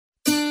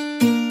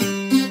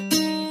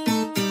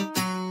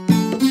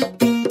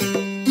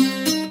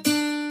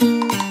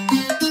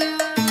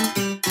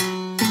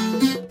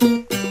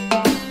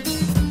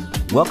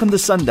Welcome to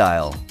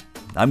Sundial.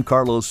 I'm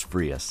Carlos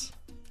Frias.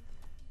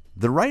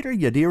 The writer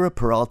Yaddyra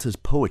Peralta's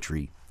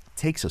poetry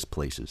takes us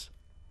places.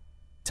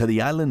 To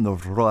the island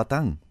of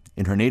Roatan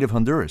in her native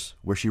Honduras,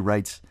 where she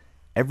writes,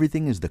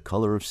 "Everything is the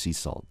color of sea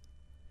salt."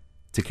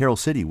 To Carol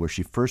City, where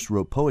she first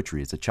wrote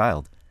poetry as a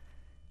child.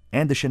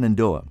 And to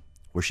Shenandoah,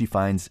 where she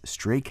finds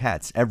stray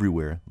cats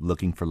everywhere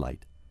looking for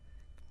light.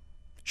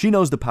 She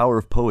knows the power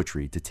of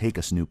poetry to take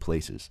us new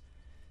places,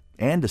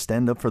 and to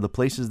stand up for the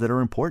places that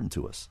are important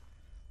to us.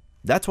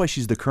 That's why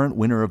she's the current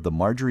winner of the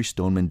Marjorie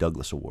Stoneman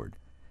Douglas Award.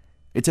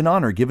 It's an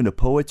honor given to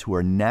poets who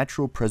are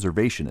natural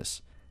preservationists,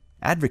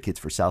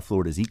 advocates for South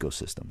Florida's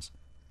ecosystems.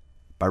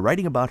 By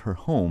writing about her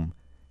home,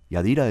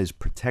 Yaddyra is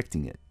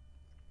protecting it.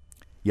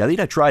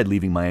 Yaddyra tried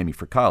leaving Miami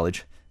for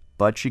college,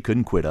 but she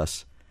couldn't quit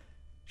us.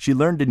 She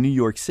learned in New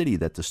York City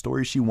that the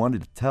stories she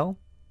wanted to tell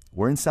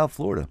were in South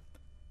Florida.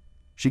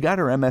 She got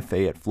her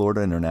MFA at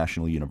Florida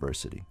International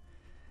University,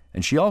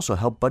 and she also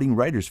helped budding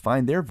writers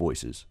find their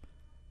voices.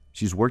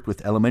 She's worked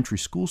with elementary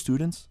school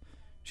students.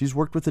 She's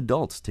worked with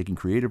adults taking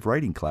creative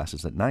writing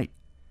classes at night.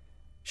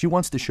 She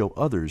wants to show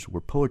others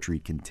where poetry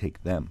can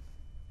take them.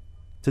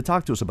 To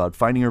talk to us about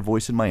finding her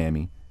voice in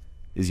Miami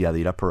is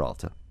Yaddyra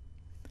Peralta.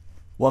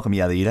 Welcome,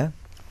 Yaddyra.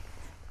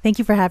 Thank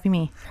you for having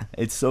me.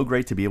 It's so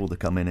great to be able to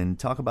come in and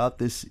talk about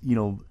this,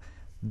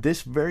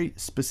 this very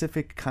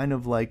specific kind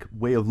of like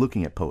way of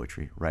looking at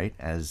poetry, right?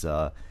 As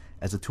a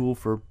tool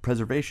for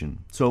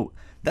preservation. So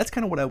that's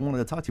kind of what I wanted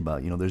to talk to you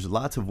about. There's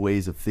lots of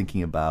ways of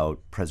thinking about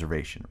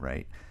preservation,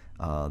 right?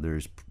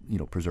 There's,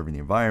 preserving the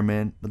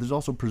environment, but there's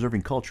also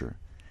preserving culture.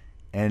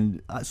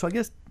 And so I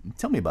guess,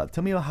 tell me about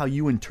how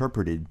you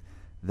interpreted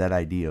that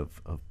idea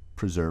of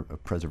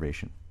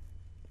preservation.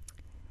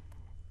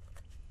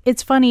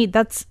 It's funny,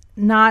 that's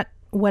not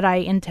what I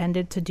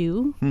intended to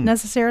do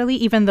necessarily,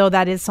 even though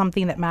that is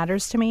something that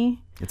matters to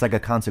me. It's like a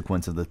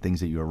consequence of the things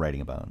that you were writing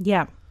about.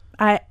 Yeah.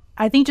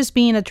 I think just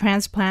being a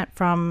transplant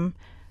from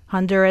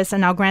Honduras,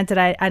 and now granted,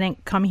 I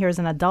didn't come here as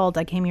an adult,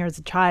 I came here as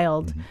a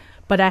child,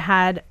 but I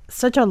had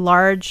such a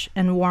large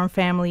and warm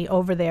family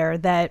over there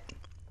that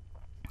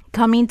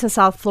coming to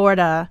South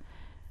Florida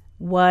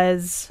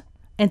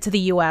into the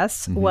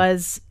U.S.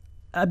 was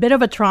a bit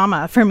of a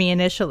trauma for me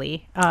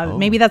initially.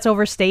 Maybe that's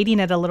overstating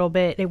it a little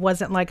bit. It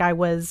wasn't like I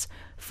was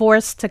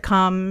forced to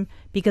come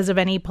because of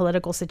any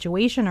political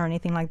situation or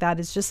anything like that.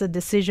 It's just a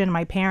decision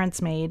my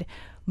parents made.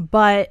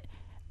 But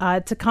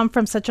to come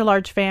from such a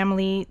large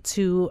family,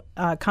 to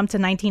come to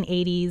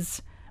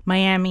 1980s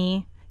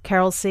Miami,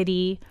 Carol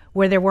City,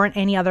 where there weren't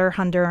any other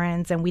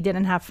Hondurans and we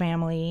didn't have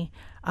family,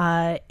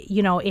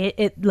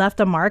 it left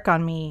a mark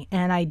on me,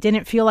 and I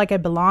didn't feel like I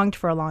belonged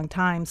for a long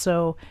time.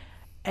 So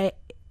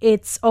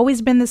it's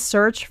always been this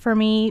search for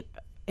me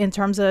in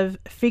terms of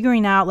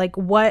figuring out, like,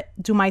 what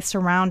do my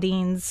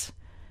surroundings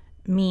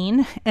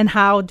mean and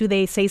how do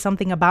they say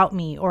something about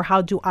me, or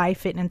how do I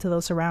fit into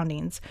those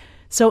surroundings?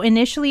 So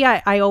initially,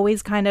 I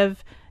always kind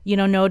of,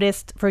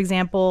 noticed, for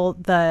example,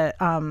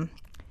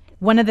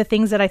 one of the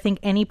things that I think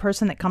any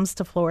person that comes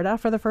to Florida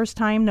for the first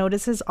time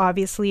notices,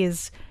 obviously,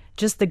 is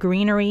just the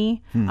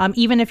greenery.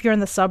 Even if you're in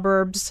the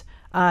suburbs,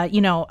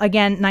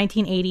 again,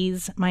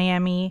 1980s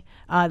Miami,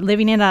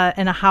 living in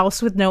a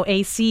house with no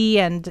AC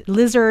and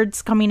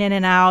lizards coming in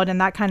and out and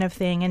that kind of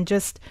thing, and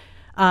just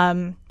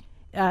that's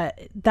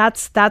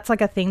like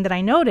a thing that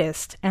I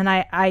noticed, and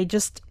I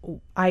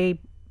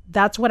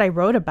that's what I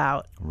wrote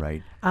about.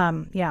 Right.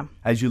 Yeah.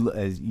 As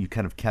you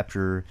kind of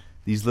capture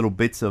these little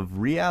bits of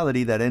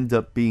reality that end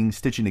up being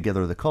stitching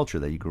together the culture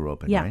that you grew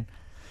up in, right?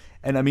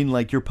 And I mean,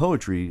 like, your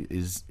poetry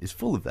is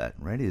full of that,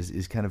 right?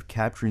 Is kind of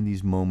capturing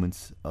these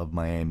moments of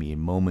Miami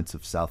and moments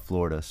of South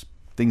Florida,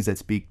 things that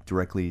speak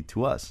directly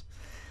to us.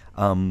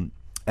 And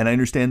I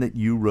understand that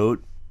you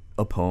wrote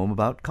a poem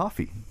about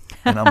coffee.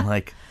 And I'm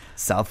like,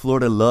 South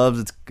Florida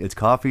loves its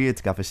coffee,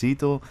 its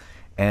cafecito.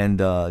 And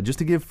just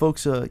to give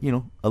folks a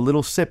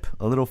little sip,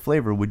 a little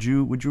flavor, would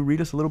you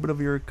read us a little bit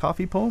of your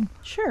coffee poem?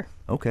 Sure.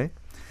 Okay.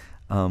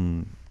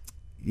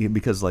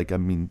 Because,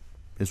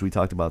 as we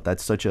talked about,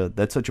 that's such a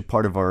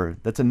part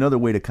of that's another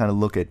way to kind of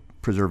look at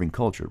preserving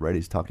culture, right?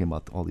 He's talking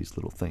about all these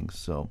little things.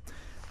 So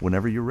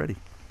whenever you're ready.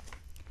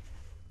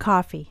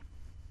 Coffee.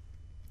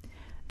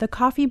 The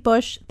coffee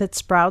bush that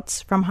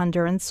sprouts from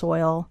Honduran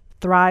soil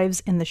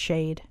thrives in the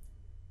shade.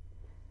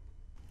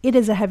 It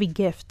is a heavy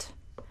gift.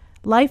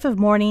 Life of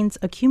mornings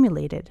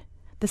accumulated,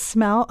 the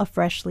smell of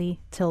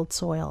freshly tilled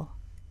soil.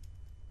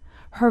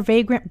 Her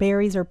vagrant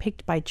berries are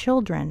picked by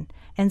children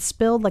and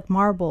spilled like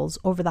marbles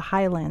over the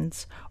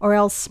highlands, or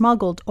else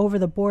smuggled over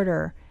the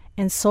border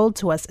and sold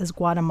to us as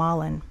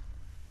Guatemalan.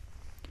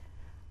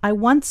 I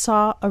once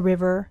saw a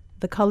river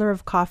the color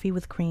of coffee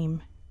with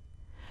cream.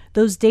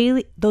 Those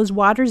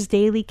waters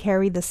daily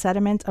carry the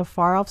sediment of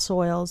far-off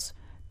soils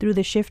through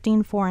the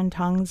shifting foreign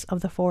tongues of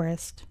the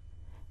forest,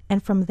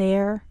 and from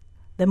there,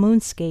 the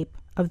moonscape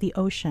of the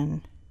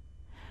ocean.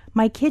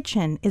 My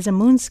kitchen is a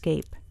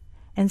moonscape,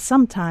 and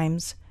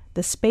sometimes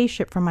the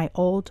spaceship from my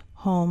old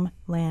home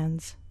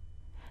lands.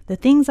 The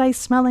things I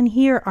smell and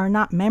hear are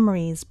not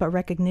memories, but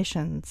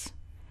recognitions.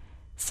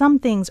 Some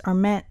things are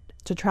meant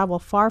to travel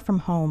far from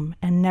home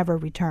and never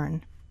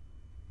return.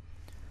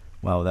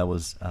 Wow, that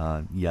was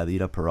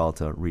Yaddyra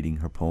Peralta reading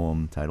her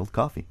poem titled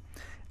Coffee,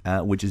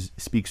 which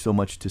speaks so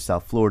much to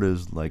South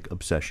Florida's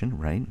obsession,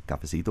 right?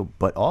 Cafecito,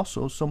 but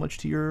also so much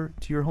to your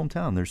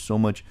hometown. There's so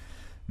much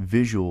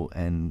visual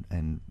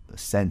and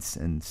sense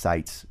and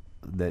sights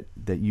that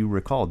you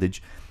recall. Did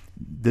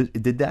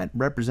that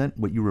represent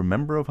what you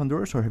remember of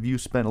Honduras, or have you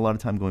spent a lot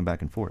of time going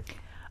back and forth?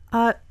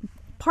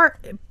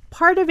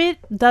 Part of it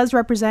does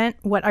represent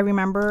what I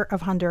remember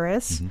of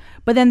Honduras,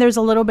 but then there's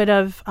a little bit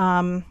of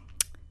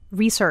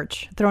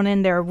research thrown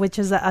in there, which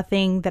is a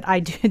thing that I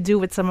do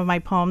with some of my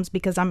poems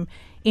because I'm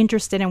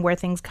interested in where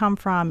things come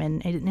from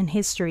and in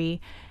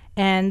history.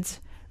 And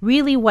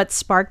really what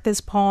sparked this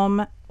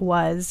poem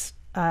was,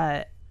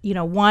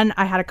 one,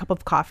 I had a cup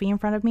of coffee in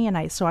front of me,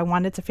 and so I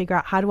wanted to figure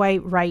out, how do I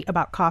write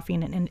about coffee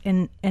in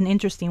an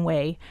interesting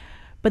way?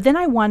 But then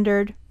I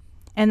wondered,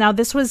 and now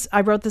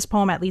I wrote this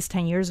poem at least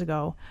 10 years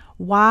ago,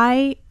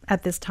 why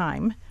at this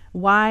time,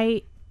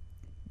 why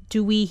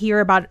do we hear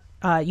about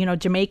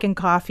Jamaican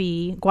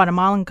coffee,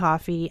 Guatemalan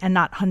coffee, and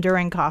not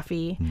Honduran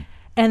coffee?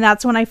 And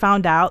that's when I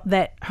found out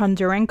that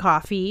Honduran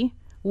coffee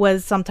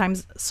was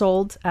sometimes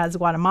sold as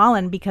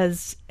Guatemalan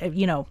because,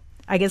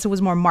 I guess it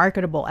was more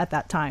marketable at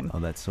that time. Oh,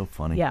 that's so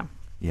funny. Yeah.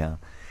 Yeah.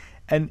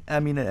 And I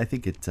mean, I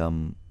think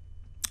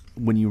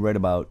when you write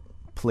about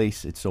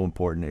place, it's so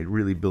important. It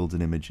really builds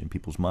an image in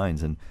people's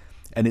minds. And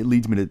it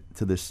leads me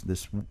to this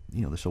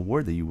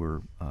award that you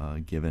were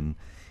given.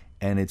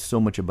 And it's so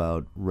much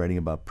about writing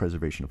about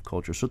preservation of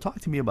culture. So talk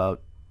to me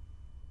about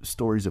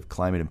stories of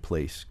climate and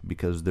place,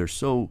 because they're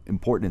so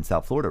important in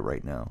South Florida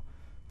right now.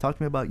 Talk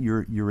to me about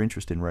your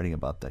interest in writing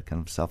about that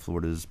kind of South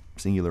Florida's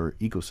singular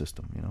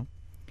ecosystem,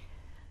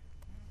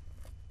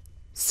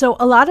 So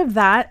a lot of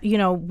that,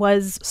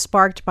 was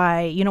sparked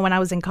by, when I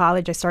was in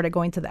college, I started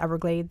going to the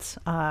Everglades,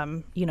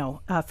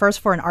 first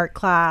for an art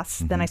class.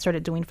 Then I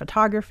started doing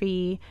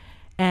photography.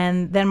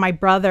 And then my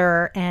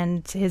brother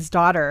and his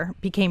daughter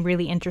became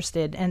really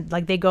interested, and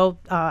they go,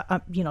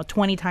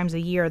 20 times a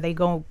year, they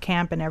go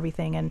camp and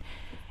everything.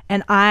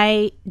 And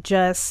I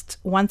just,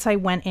 once I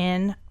went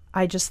in,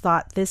 I just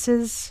thought, this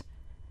is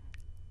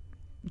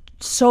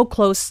so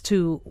close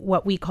to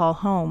what we call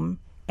home,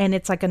 and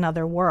it's like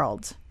another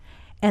world.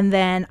 And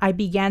then I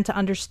began to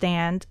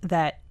understand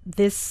that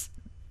this,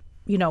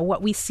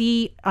 what we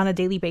see on a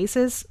daily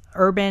basis,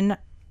 urban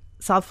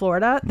South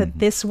Florida, that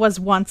this was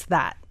once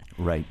that.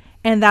 Right.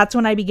 And that's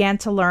when I began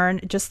to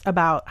learn just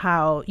about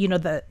how,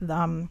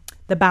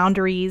 the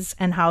boundaries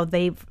and how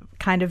they've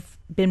kind of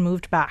been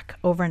moved back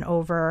over and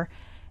over.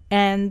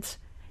 And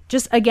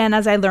just, again,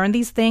 as I learned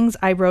these things,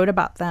 I wrote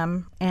about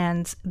them,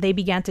 and they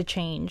began to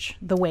change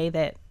the way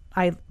that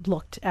I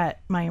looked at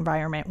my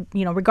environment,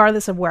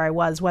 regardless of where I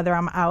was, whether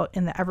I'm out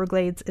in the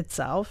Everglades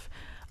itself,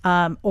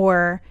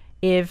 or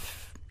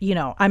if,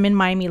 I'm in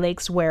Miami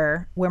Lakes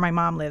where my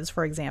mom lives,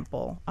 for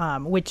example,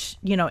 which,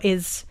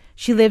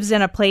 she lives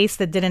in a place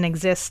that didn't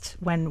exist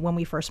when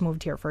we first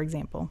moved here, for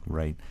example.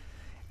 Right.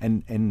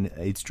 And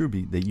it's true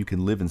that you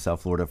can live in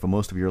South Florida for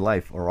most of your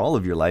life or all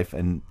of your life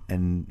and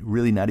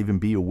really not even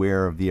be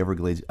aware of the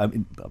Everglades. I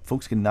mean,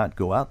 folks cannot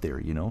go out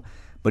there,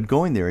 but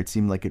going there, it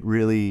seemed like it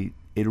really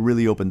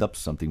opened up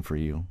something for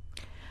you.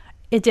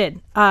 It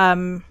did.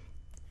 I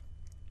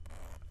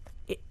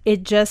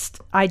just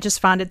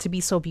found it to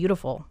be so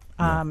beautiful.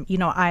 And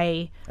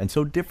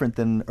so different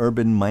than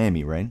urban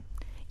Miami, right?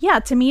 Yeah,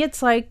 to me,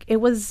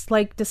 it was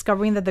like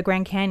discovering that the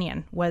Grand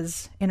Canyon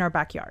was in our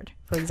backyard,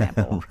 for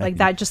example. Right.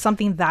 That, just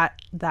something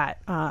that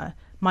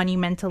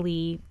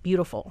monumentally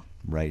beautiful.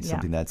 Right, Yeah.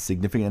 something that's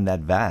significant and that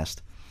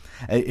vast.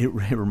 It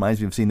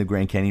reminds me of seeing the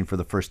Grand Canyon for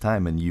the first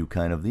time, and you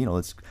kind of,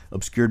 it's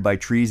obscured by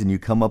trees, and you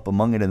come up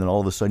among it, and then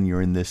all of a sudden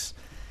you're in this,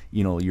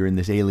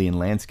 alien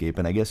landscape.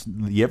 And I guess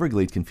the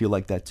Everglades can feel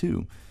like that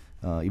too.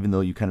 Even though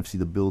you kind of see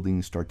the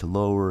buildings start to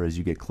lower as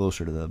you get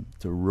closer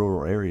to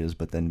rural areas,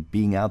 but then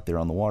being out there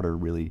on the water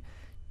really,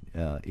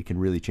 it can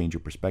really change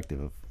your perspective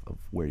of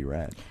where you're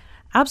at.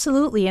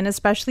 Absolutely, and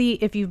especially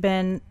if you've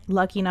been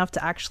lucky enough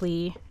to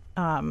actually,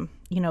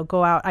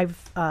 go out.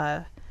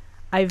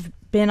 I've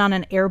been on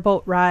an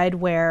airboat ride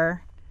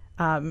where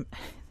the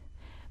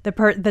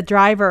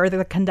driver or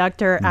the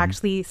conductor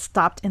actually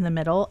stopped in the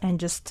middle and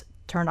just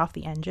turned off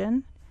the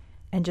engine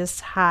and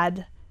just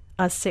had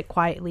us sit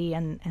quietly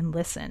and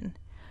listen.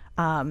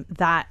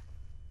 That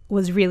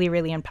was really,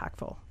 really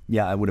impactful.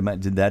 Yeah, I would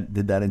imagine.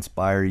 Did that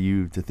inspire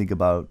you to think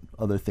about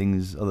other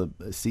things, or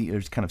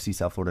just kind of see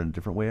South Florida in a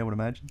different way, I would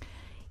imagine?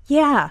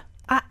 Yeah.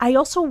 I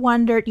also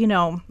wondered,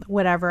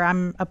 whatever,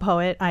 I'm a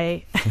poet.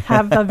 I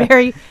have a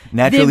very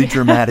naturally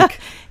dramatic,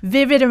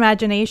 vivid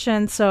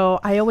imagination. So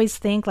I always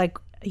think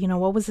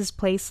what was this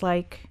place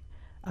like?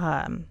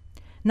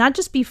 Not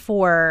just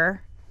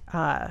before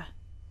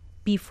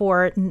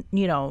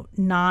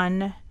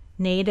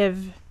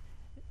non-native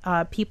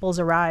peoples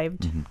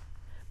arrived,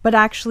 but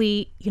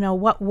actually,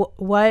 what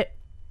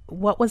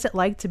was it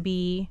like to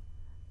be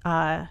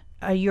a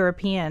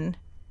European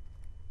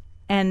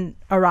and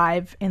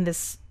arrive in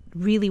this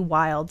really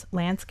wild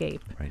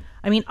landscape? Right.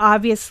 I mean,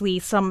 obviously,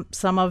 some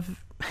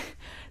of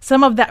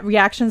some of that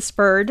reaction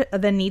spurred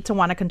the need to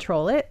want to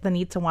control it, the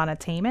need to want to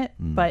tame it.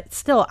 But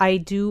still, I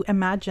do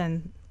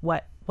imagine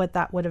what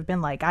that would have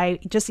been like. I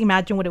just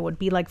imagine what it would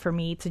be like for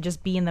me to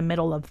just be in the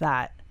middle of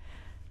that.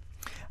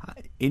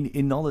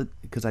 In all that,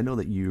 because I know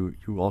that you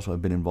also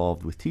have been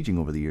involved with teaching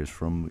over the years,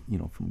 from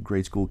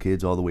grade school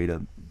kids all the way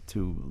to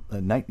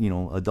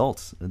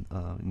adults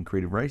in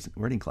creative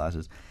writing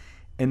classes,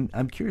 and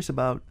I'm curious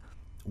about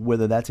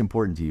whether that's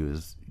important to you,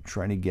 is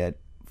trying to get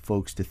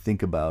folks to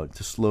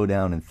slow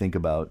down and think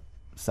about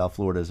South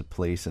Florida as a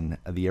place, and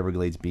the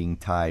Everglades being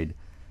tied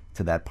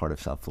to that part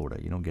of South Florida.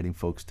 Getting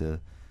folks to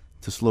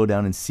slow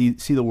down and see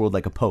the world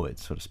like a poet,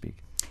 so to speak.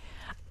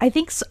 I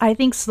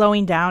think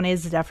slowing down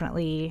is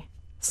definitely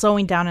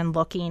slowing down and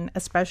looking,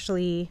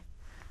 especially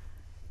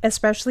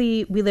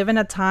we live in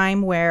a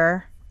time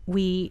where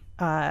we're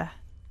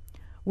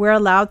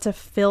allowed to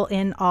fill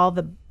in all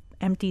the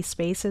empty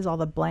spaces, all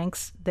the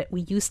blanks that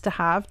we used to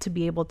have to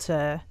be able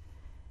to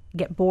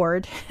get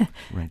bored,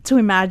 right. To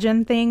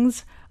imagine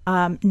things.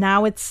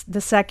 Now it's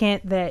the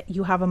second that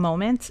you have a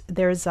moment,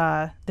 there's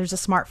a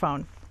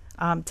smartphone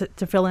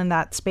to fill in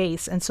that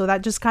space. And so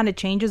that just kind of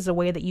changes the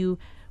way that you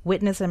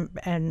witness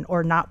and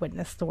or not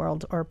witness the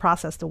world or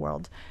process the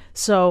world.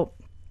 So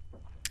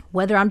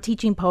whether I'm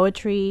teaching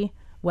poetry,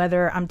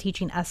 whether I'm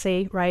teaching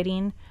essay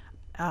writing,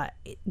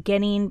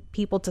 getting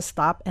people to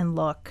stop and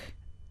look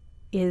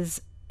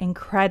is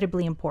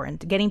incredibly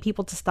important. Getting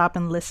people to stop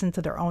and listen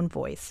to their own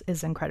voice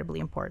is incredibly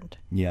important.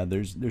 Yeah,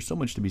 there's so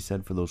much to be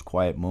said for those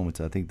quiet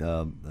moments. I think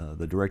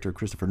the director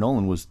Christopher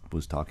Nolan was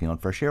talking on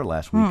Fresh Air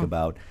last week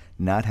about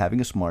not having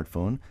a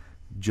smartphone,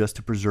 just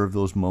to preserve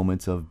those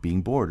moments of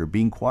being bored or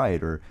being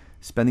quiet or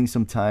spending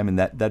some time in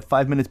that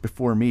 5 minutes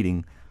before a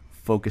meeting,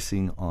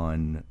 focusing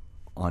on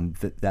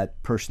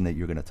that person that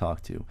you're going to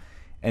talk to.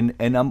 And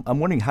I'm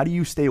wondering, how do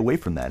you stay away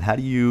from that? How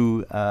do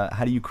you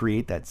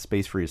create that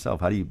space for yourself?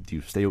 How do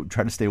you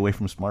try to stay away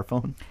from a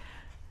smartphone?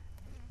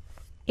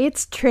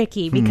 It's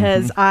tricky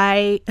because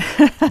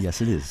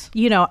yes, it is.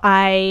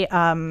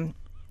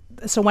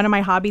 So one of my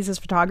hobbies is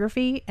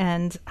photography,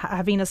 and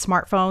having a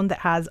smartphone that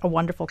has a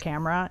wonderful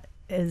camera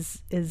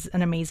is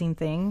an amazing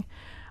thing.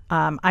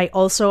 I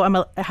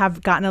also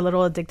have gotten a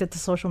little addicted to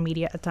social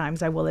media at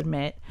times, I will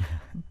admit.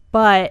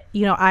 But,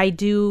 I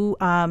do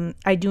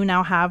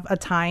now have a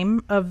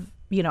time of,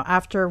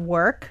 after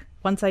work,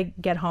 once I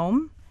get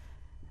home,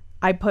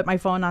 I put my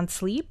phone on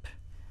sleep.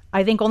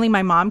 I think only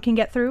my mom can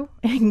get through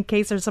in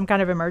case there's some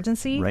kind of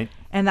emergency. Right.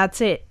 And that's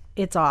it.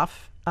 It's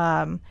off.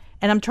 And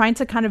I'm trying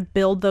to kind of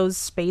build those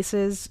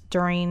spaces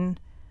during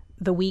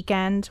the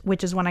weekend,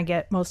 which is when I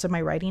get most of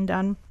my writing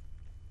done.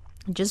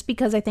 Just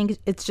because I think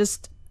it's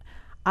just,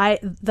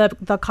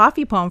 the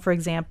coffee poem, for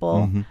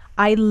example,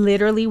 I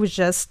literally was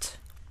just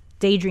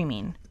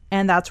daydreaming,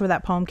 and that's where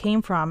that poem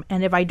came from.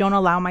 And if I don't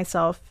allow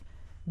myself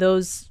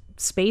those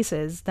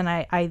spaces, then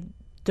I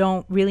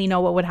don't really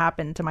know what would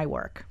happen to my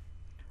work.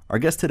 Our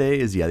guest today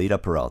is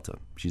Yaddyra Peralta.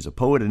 She's a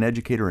poet and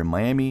educator in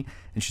Miami,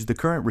 and she's the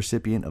current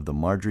recipient of the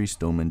Marjorie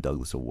Stoneman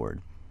Douglas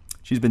Award.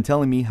 She's been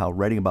telling me how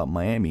writing about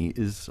Miami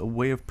is a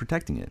way of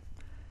protecting it.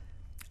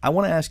 I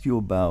want to ask you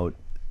about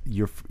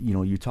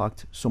you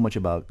talked so much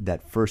about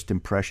that first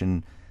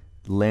impression,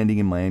 landing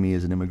in Miami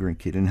as an immigrant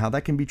kid, and how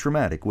that can be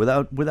traumatic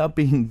without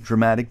being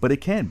dramatic, but it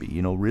can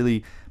be.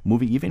 Really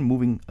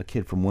moving a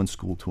kid from one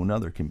school to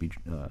another can be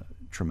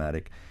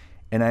traumatic.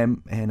 And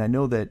I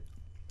know that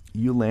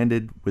you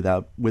landed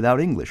without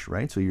English,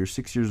 right? So you're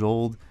 6 years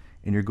old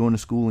and you're going to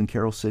school in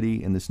Carol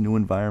City in this new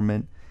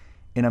environment.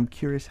 And I'm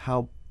curious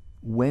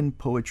when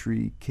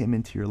poetry came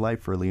into your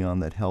life early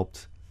on that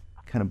helped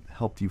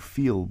you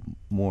feel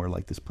more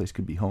like this place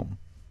could be home.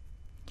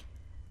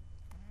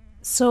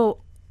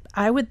 So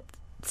I would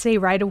say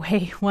right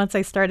away, once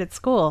I started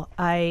school,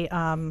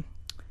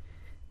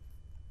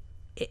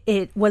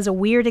 it was a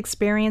weird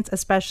experience,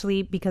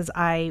 especially because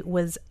I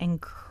was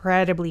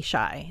incredibly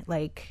shy.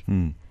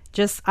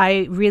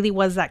 I really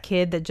was that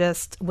kid that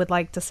just would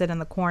like to sit in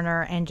the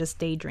corner and just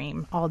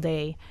daydream all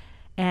day.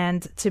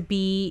 And to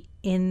be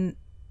in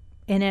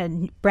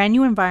a brand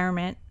new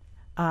environment,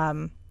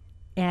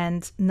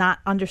 and not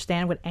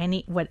understand what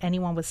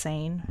anyone was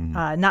saying,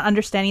 not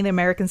understanding the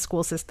American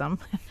school system.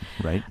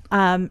 Right.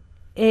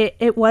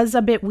 It was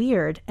a bit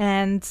weird.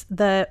 And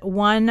the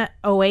one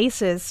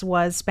oasis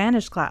was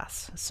Spanish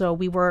class. So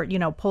we were,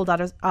 pulled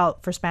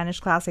out for Spanish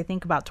class, I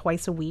think about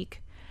twice a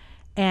week.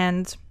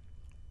 And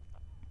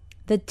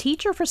the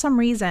teacher, for some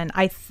reason,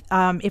 if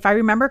I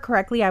remember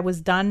correctly, I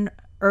was done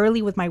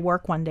early with my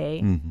work one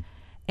day.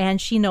 And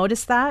she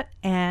noticed that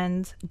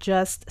and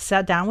just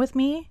sat down with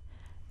me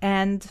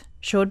and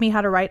showed me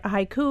how to write a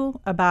haiku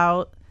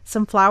about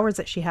some flowers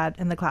that she had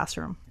in the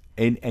classroom.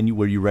 And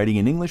were you writing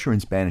in English or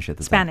in Spanish at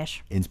the time?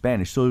 Spanish. In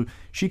Spanish. So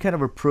she kind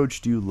of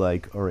approached you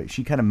all right,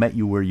 she kind of met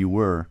you where you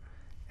were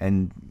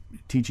and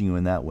teaching you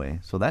in that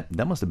way. So that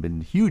must have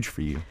been huge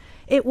for you.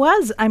 It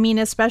was. I mean,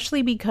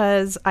 especially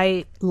because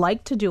I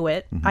liked to do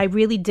it. I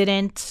really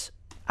didn't.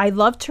 I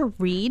loved to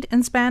read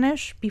in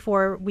Spanish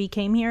before we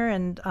came here,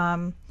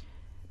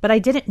 but I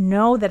didn't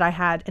know that I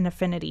had an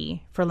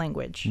affinity for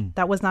language.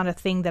 That was not a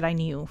thing that I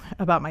knew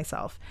about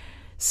myself.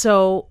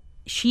 So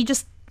she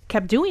just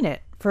kept doing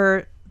it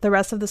for the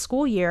rest of the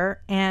school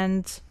year,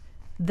 and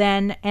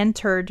then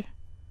entered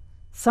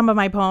some of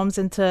my poems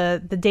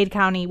into the Dade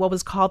County, what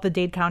was called the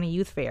Dade County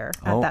Youth Fair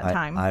at that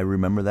time. I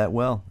remember that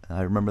well.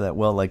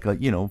 Like,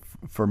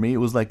 for me, it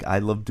was like, I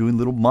love doing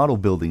little model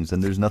buildings,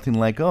 and there's nothing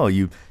like,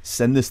 you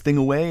send this thing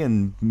away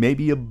and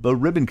maybe a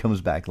ribbon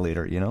comes back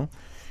later,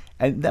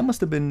 And that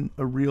must have been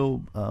a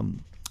real,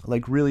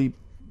 really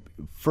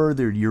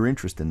furthered your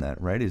interest in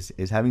that, right?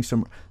 Is having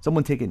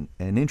someone take an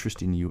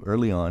interest in you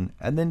early on,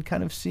 and then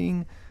kind of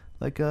seeing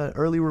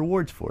early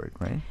rewards for it,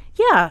 right?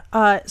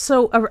 Yeah.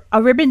 So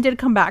a ribbon did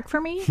come back for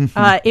me.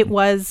 It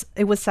was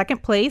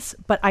second place,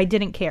 but I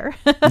didn't care.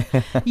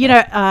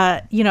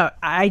 I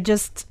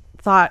just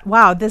thought,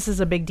 wow, this is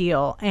a big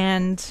deal.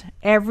 And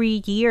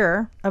every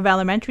year of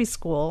elementary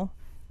school,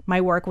 my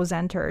work was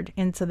entered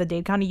into the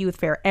Dade County Youth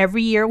Fair.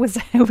 Every year it was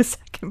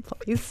second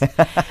place.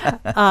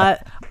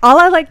 All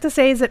I like to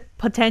say is that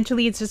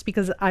potentially it's just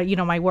because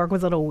my work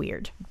was a little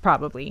weird,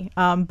 probably.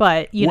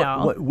 But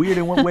what weird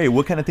in what way?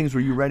 What kind of things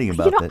were you writing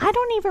about? I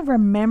don't even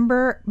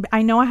remember.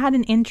 I know I had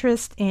an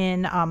interest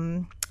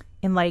in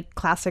like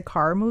classic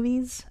horror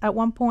movies at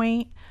one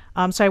point.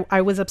 So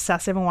I was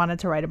obsessive and wanted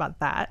to write about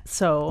that.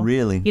 So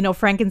really,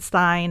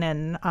 Frankenstein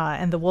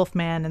and the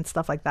Wolfman and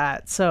stuff like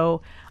that.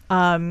 So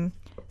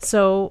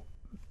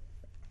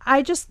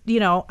I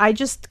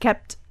just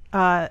kept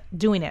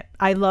doing it.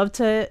 I love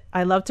to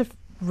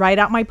write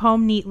out my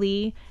poem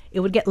neatly.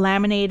 It would get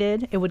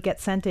laminated, it would get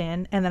sent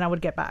in, and then I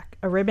would get back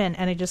a ribbon,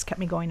 and it just kept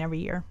me going every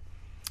year.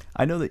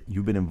 I know that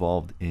you've been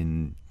involved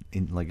in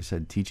like I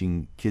said,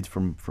 teaching kids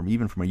from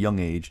even from a young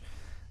age.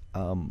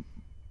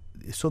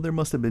 So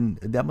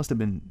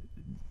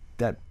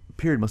that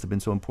period must have been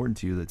so important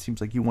to you that it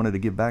seems like you wanted to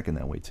give back in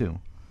that way too.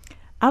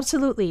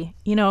 Absolutely.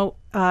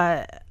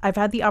 I've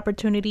had the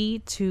opportunity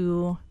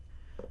to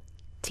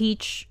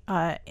teach,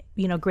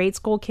 grade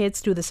school kids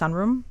through the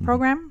Sunroom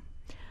program.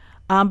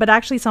 But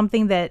actually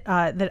something that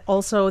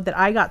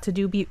I got to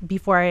do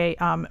before I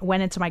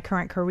went into my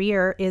current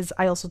career is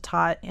I also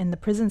taught in the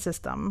prison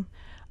system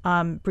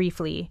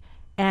briefly.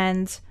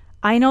 And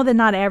I know that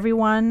not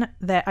everyone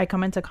that I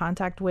come into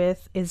contact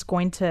with is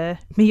going to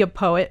be a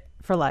poet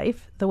for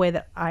life the way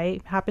that I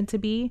happen to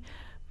be.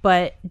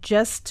 But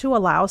just to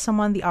allow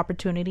someone the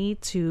opportunity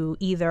to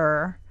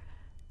either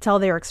tell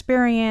their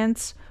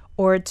experience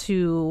or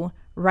to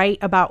write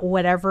about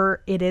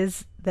whatever it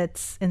is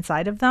that's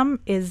inside of them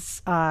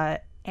is,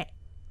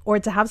 or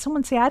to have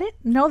someone say, I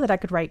didn't know that I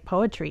could write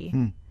poetry,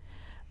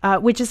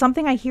 which is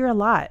something I hear a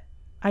lot.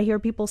 I hear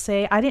people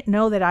say, I didn't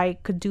know that I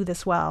could do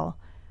this well.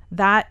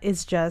 That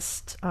is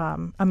just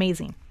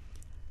amazing.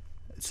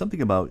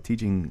 Something about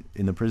teaching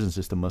in the prison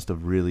system must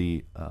have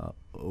really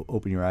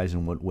opened your eyes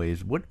in what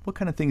ways? What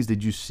kind of things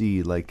did you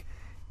see, like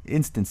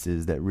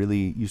instances that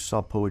really you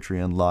saw poetry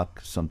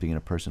unlock something in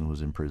a person who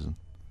was in prison?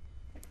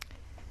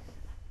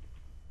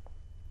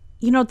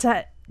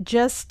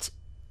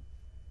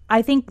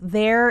 I think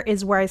there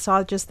is where I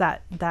saw just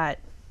that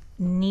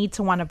need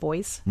to want to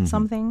voice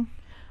something.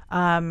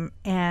 And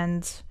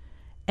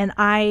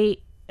by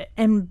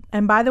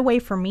the way,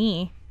 for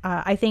me,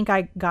 I think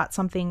I got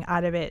something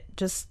out of it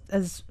just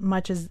as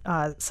much as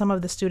some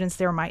of the students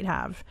there might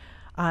have.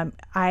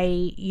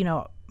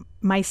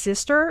 My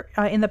sister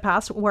in the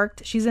past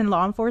she's in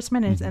law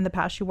enforcement, and in the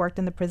past she worked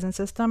in the prison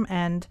system.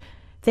 And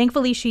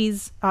thankfully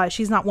she's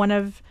not one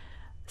of,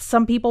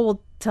 some people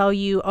will tell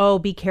you, oh,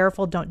 be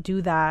careful, don't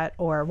do that,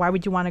 or why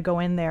would you want to go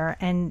in there?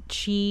 And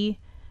she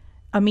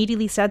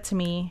immediately said to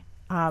me,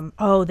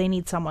 oh, they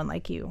need someone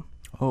like you.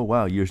 Oh,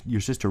 wow. Your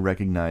sister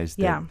recognized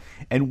that. Yeah.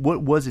 And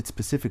what was it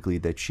specifically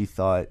that she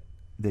thought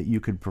that you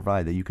could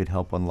provide, that you could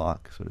help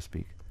unlock, so to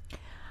speak?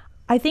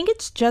 I think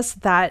it's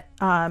just that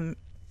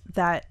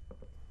that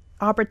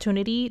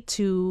opportunity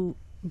to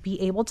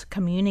be able to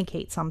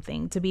communicate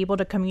something,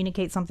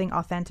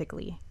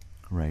 authentically.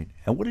 Right.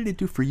 And what did it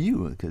do for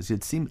you? Because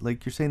it seemed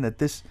like you're saying that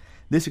this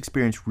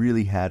experience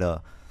really had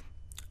a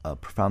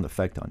profound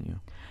effect on you.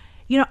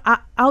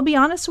 I'll be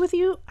honest with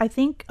you. I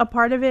think a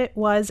part of it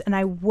was, and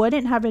I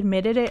wouldn't have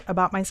admitted it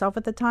about myself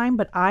at the time,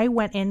 but I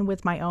went in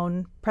with my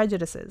own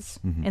prejudices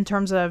in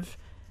terms of,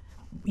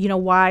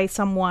 why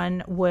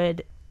someone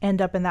would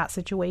end up in that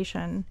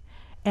situation.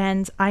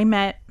 And I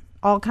met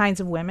all kinds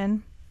of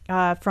women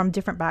from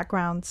different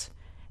backgrounds,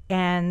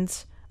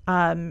 and,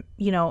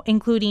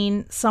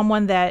 including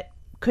someone that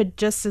could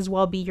just as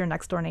well be your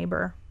next door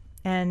neighbor.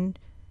 And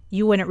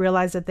you wouldn't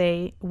realize that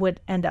they would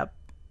end up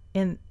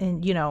in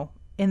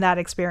that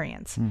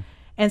experience.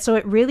 And so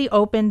it really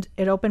opened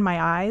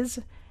my eyes,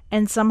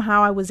 and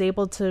somehow I was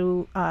able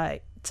to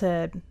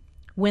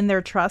win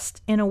their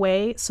trust in a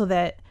way so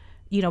that,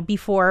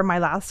 before my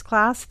last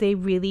class, they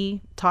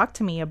really talked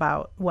to me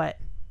about what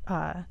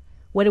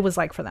it was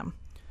like for them.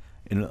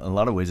 In a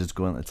lot of ways,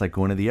 it's like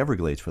going to the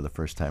Everglades for the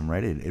first time,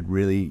 right? It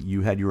really,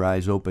 you had your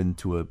eyes open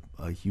to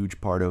a huge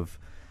part of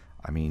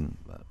I mean,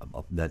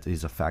 that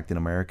is a fact in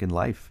American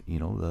life. You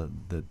know,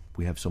 the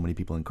we have so many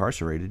people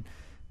incarcerated.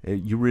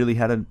 You really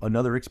had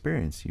another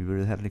experience. You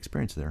really had an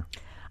experience there.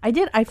 I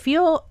did. I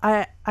feel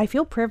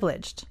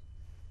privileged.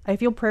 I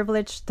feel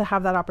privileged to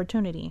have that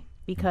opportunity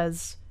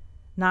because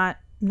not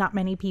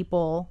many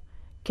people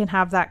can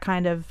have that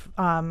kind of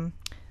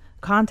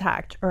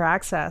contact or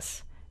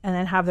access and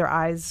then have their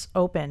eyes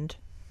opened.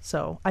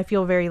 So I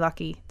feel very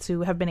lucky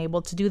to have been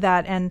able to do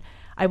that. And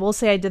I will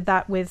say I did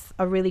that with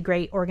a really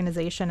great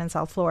organization in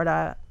South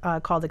Florida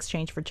called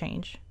Exchange for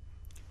Change.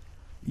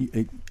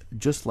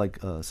 Just like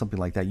something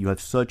like that, you have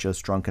such a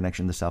strong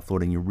connection to South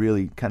Florida, and you're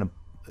really kind of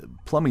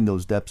plumbing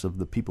those depths of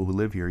the people who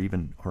live here,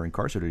 even who are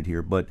incarcerated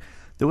here. But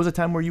there was a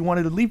time where you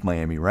wanted to leave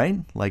Miami, right?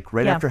 Like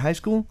right after high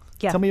school?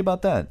 Yeah. Tell me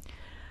about that.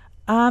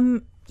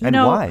 And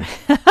why?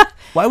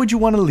 Why would you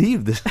want to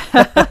leave this?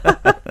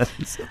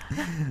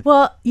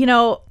 Well,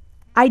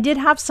 I did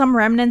have some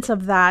remnants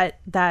of that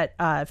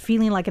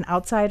feeling like an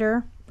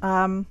outsider.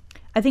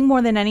 I think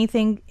more than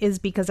anything is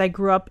because I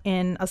grew up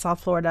in a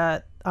South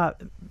Florida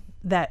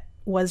that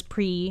was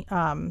pre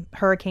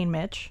Hurricane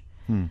Mitch.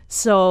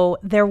 So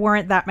there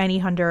weren't that many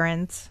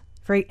Hondurans,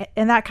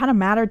 and that kind of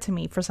mattered to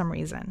me for some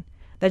reason.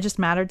 That just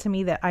mattered to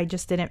me that I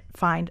just didn't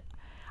find.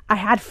 I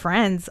had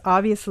friends,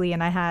 obviously,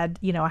 and I had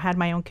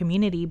my own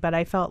community, but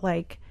I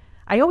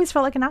always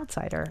felt like an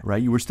outsider.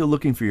 Right, you were still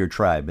looking for your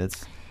tribe.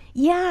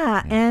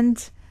 Yeah.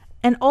 And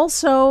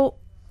also,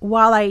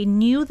 while I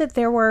knew that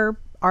there were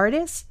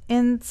artists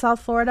in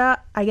South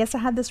Florida, I guess I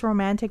had this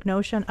romantic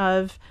notion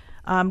of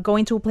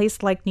going to a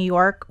place like New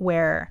York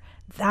where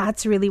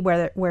that's really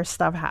where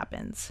stuff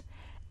happens.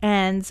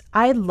 And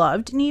I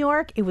loved New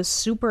York. It was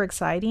super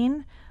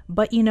exciting.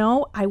 But,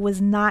 I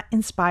was not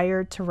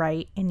inspired to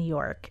write in New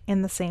York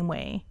in the same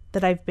way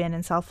that I've been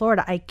in South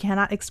Florida. I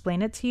cannot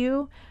explain it to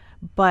you,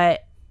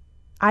 but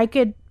I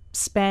could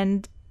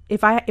spend...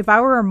 If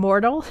I were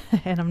immortal,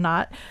 and I'm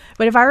not,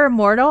 but if I were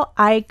immortal,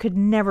 I could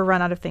never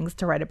run out of things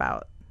to write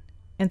about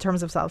in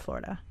terms of South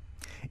Florida.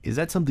 Is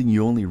that something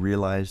you only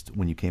realized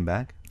when you came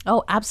back?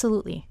 Oh,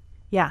 absolutely.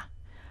 Yeah.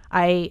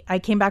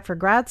 I came back for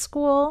grad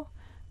school.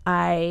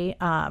 I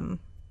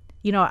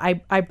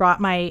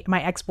brought my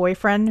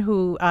ex-boyfriend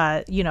who,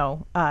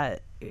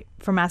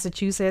 from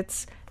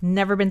Massachusetts,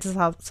 never been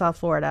to South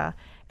Florida.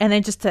 And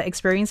then just to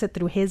experience it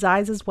through his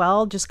eyes as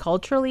well, just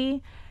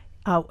culturally.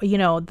 How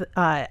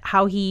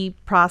he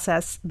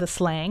processed the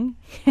slang,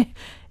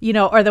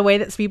 or the way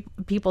that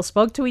people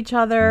spoke to each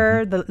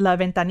other, the La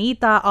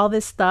Ventanita, all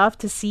this stuff,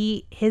 to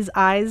see his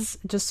eyes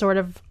just sort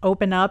of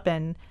open up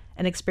and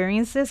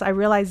experience this. I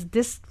realized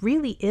this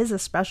really is a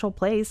special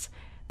place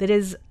that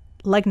is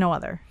like no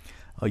other.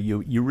 Oh,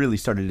 you really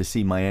started to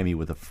see Miami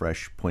with a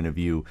fresh point of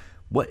view.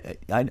 What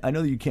I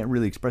know that you can't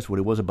really express what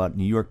it was about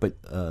New York, but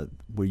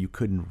where you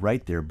couldn't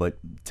write there. But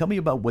tell me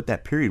about what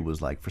that period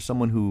was like for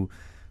someone who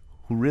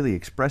really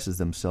expresses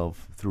themselves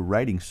through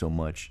writing so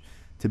much,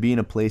 to be in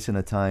a place and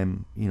a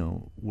time,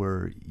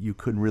 where you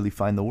couldn't really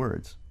find the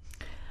words.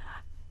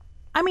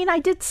 I mean, I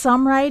did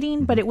some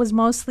writing, but it was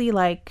mostly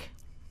like,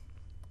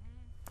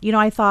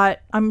 I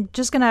thought I'm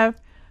just going to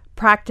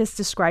practice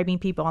describing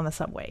people on the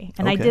subway.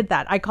 And I did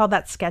that. I called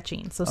that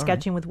sketching. So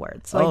sketching with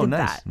words. So I did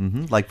nice.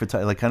 That. Like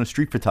kind of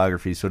street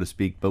photography, so to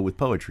speak, but with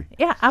poetry.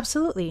 Yeah,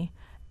 absolutely.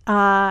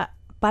 But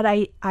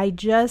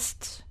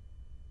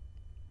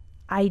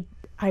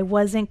I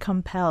wasn't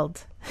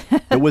compelled.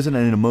 There wasn't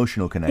an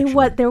emotional connection.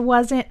 There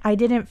wasn't. I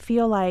didn't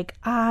feel like,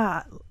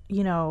 I'm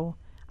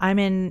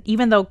in,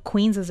 even though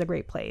Queens is a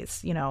great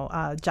place,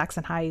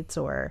 Jackson Heights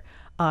or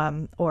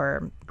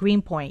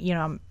Greenpoint,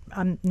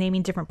 I'm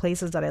naming different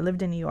places that I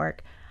lived in New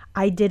York.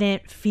 I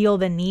didn't feel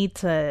the need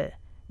to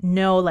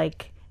know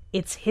like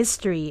its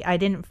history. I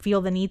didn't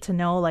feel the need to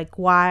know like,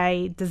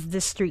 why does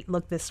this street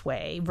look this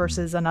way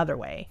versus another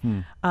way?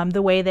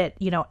 The way that,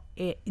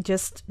 it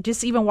just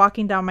even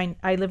walking down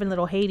I live in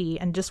Little Haiti,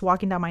 and just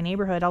walking down my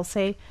neighborhood, I'll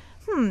say,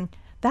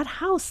 that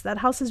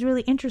house is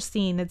really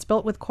interesting. It's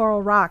built with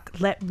coral rock.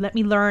 Let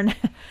me learn.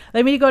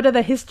 Let me go to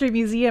the history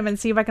museum and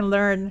see if I can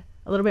learn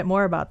a little bit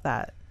more about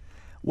that.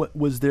 What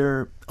was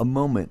there a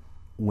moment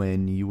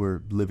when you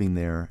were living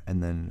there,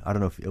 and then, I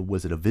don't know,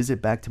 was it a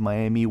visit back to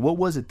Miami? What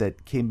was it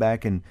that came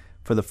back and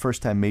for the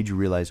first time made you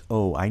realize,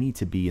 oh, I need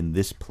to be in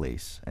this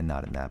place and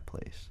not in that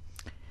place?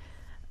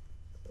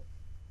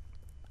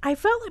 I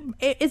felt like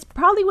it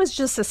probably was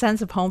just a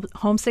sense of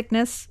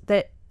homesickness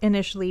that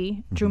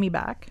initially drew me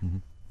back.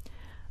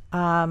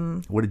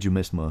 What did you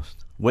miss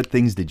most? What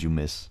things did you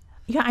miss?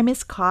 Yeah, I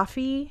miss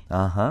coffee.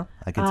 I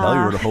can tell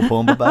you wrote a whole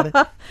poem about it.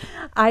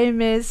 I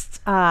miss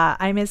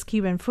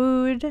Cuban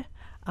food,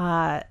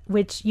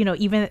 which,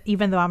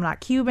 even though I'm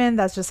not Cuban,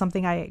 that's just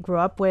something I grew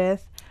up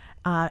with.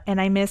 And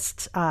I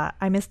missed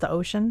the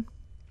ocean.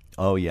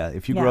 Oh yeah,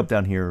 if you grew up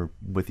down here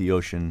with the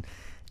ocean,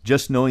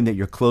 just knowing that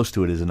you're close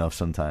to it is enough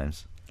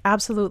sometimes.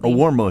 Absolutely. A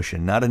warm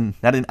ocean, not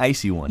an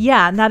icy one.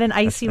 Yeah, not an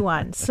icy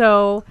one.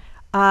 So,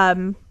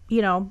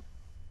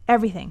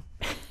 everything.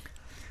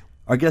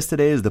 Our guest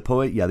today is the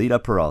poet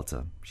Yaddyra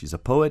Peralta. She's a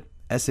poet,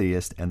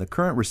 essayist, and the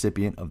current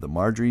recipient of the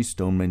Marjorie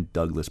Stoneman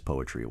Douglas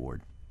Poetry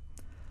Award.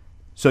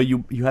 So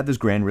you had this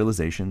grand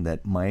realization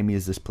that Miami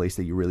is this place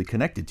that you're really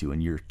connected to,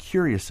 and you're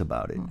curious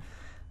about it.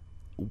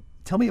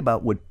 Tell me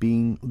about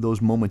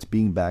those moments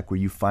being back where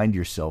you find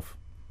yourself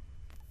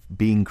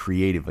being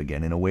creative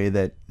again in a way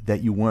that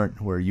you weren't,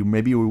 where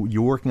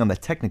you're working on the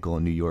technical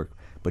in New York,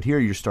 but here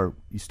you start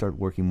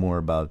working more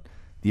about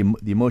the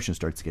emotion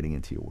starts getting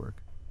into your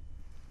work.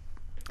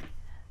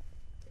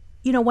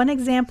 One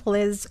example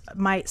is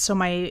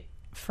my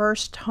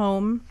first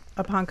home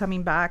upon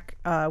coming back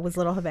was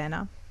Little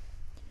Havana.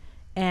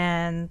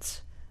 And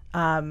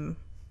I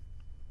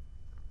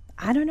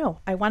don't know.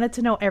 I wanted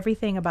to know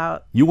everything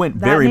about You went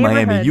that very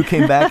neighborhood. Miami. You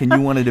came back and you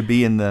wanted to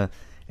be in the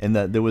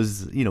there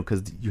was,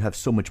 because you have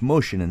so much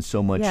motion and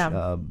so much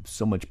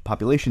so much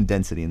population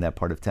density in that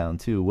part of town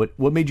too.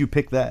 What made you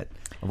pick that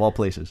of all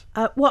places?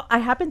 Well, I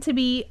happened to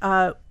be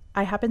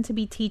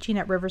teaching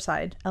at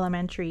Riverside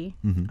Elementary.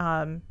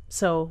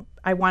 So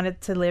I wanted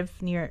to live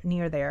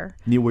near there.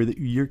 Near where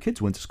your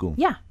kids went to school.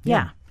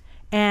 Yeah.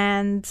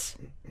 And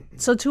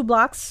so 2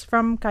 blocks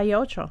from Calle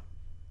Ocho.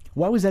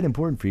 Why was that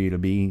important for you to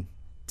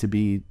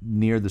be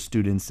near the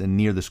students and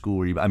near the school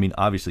where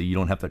obviously you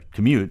don't have to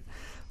commute,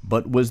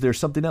 but was there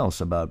something else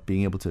about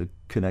being able to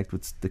connect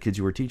with the kids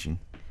you were teaching?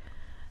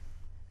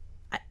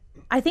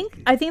 I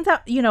think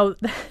that,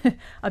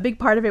 a big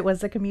part of it was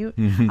the commute.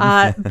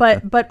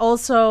 But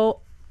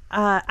also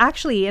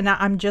actually, and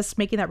I'm just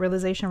making that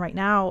realization right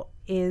now,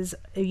 is,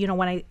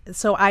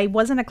 so I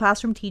wasn't a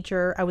classroom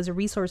teacher, I was a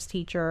resource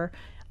teacher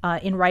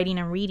in writing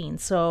and reading.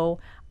 So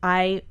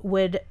I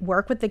would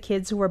work with the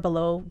kids who were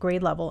below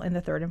grade level in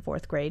the 3rd and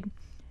 4th grade.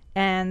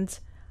 And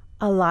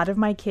a lot of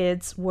my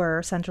kids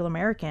were Central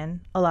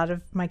American. A lot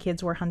of my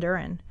kids were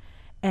Honduran.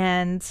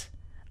 And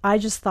I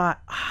just thought,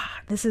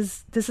 this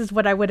is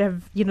what I would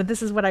have,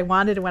 this is what I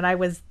wanted when I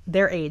was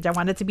their age. I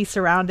wanted to be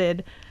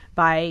surrounded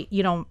by,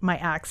 my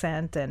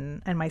accent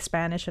and my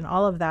Spanish and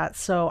all of that.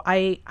 So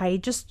I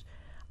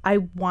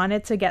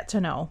wanted to get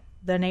to know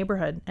the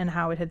neighborhood and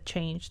how it had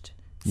changed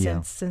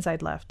since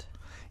I'd left.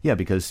 Yeah,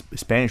 because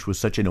Spanish was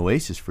such an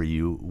oasis for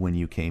you when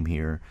you came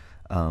here,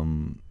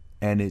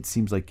 and it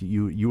seems like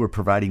you were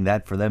providing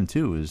that for them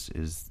too.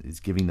 Is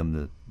giving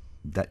them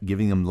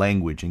giving them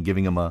language and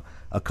giving them a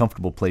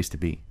comfortable place to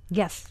be.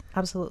 Yes,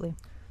 absolutely.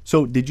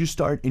 So, did you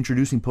start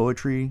introducing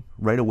poetry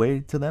right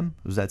away to them?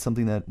 Was that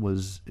something that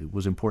was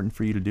important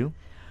for you to do?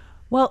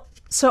 Well,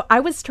 so I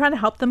was trying to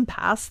help them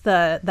pass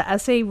the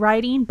essay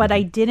writing, but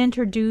I did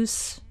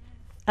introduce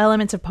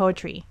elements of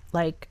poetry,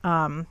 like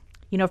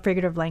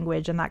figurative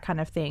language and that kind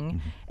of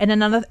thing. And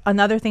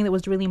another thing that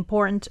was really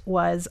important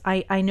was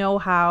I know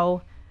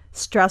how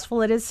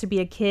stressful it is to be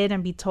a kid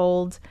and be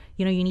told,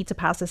 you need to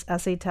pass this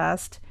essay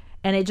test,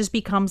 and it just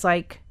becomes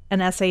like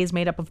an essay is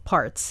made up of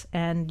parts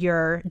and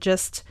you're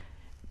just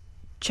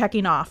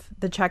checking off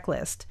the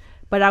checklist.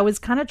 But I was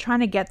kind of trying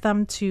to get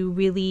them to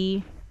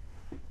really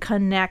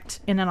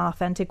connect in an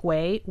authentic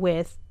way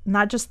with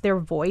not just their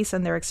voice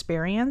and their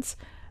experience,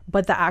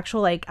 but the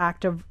actual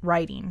act of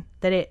writing.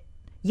 That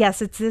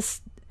it's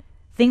this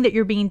thing that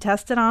you're being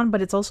tested on,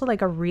 but it's also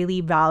a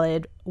really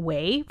valid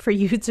way for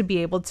you to be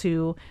able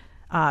to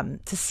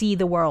see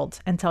the world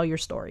and tell your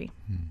story.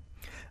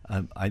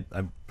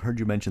 I've heard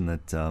you mention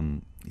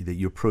that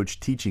you approach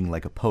teaching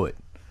like a poet,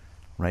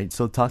 right?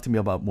 So talk to me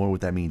about more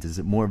what that means. Is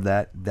it more of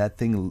that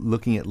thing,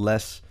 looking at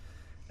less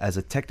as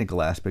a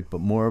technical aspect,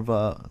 but more of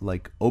a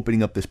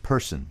opening up this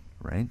person,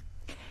 right?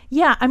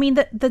 Yeah,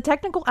 the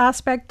technical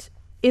aspect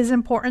is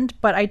important,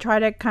 but I try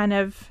to kind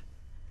of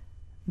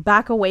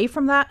back away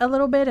from that a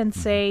little bit and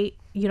say,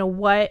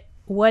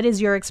 what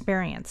is your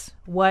experience?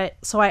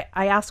 So I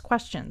ask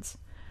questions.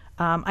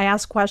 I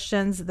ask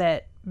questions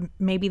that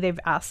maybe they've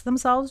asked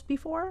themselves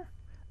before,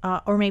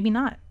 or maybe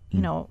not,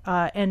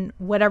 and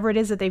whatever it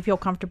is that they feel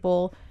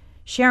comfortable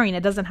sharing.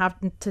 It doesn't have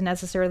to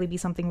necessarily be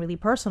something really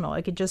personal.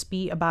 It could just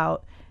be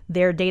about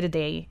their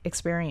day-to-day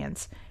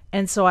experience.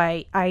 And so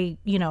I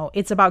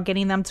it's about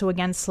getting them to,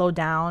 again, slow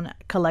down,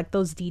 collect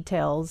those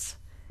details,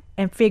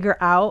 and figure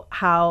out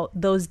how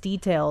those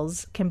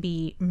details can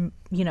be,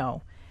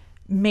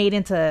 made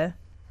into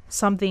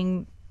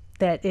something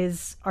that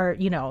is,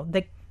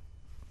 that,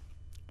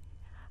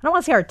 I don't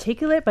want to say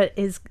articulate, but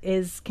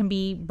can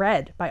be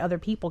read by other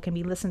people, can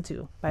be listened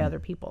to by other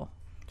people.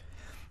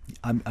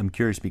 I'm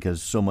curious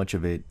because so much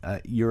of it,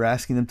 you're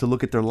asking them to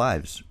look at their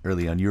lives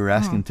early on. You're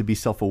asking them to be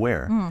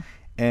self-aware.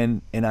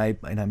 And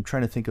I'm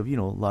trying to think of, a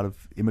lot of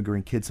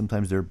immigrant kids,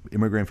 sometimes their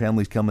immigrant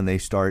families come and they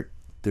start,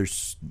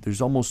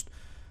 there's almost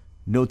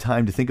no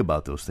time to think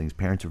about those things.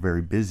 Parents are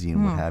very busy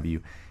and what have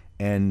you.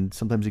 And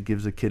sometimes it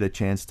gives a kid a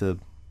chance to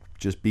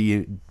just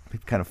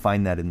kind of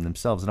find that in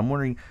themselves. And I'm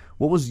wondering,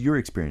 what was your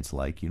experience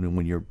like?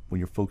 When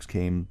your folks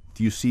came,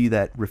 did you see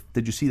that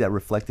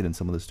reflected in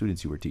some of the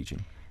students you were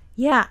teaching?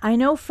 Yeah, I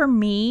know for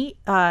me,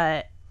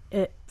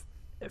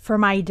 for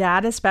my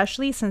dad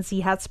especially, since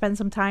he had spent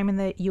some time in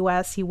the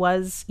U.S.,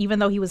 even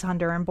though he was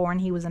Honduran born,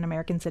 he was an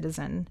American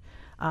citizen.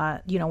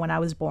 When I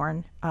was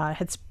born,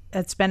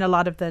 had spent a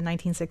lot of the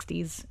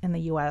 1960s in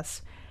the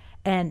U.S.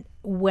 And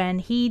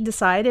when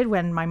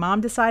my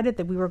mom decided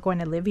that we were going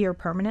to live here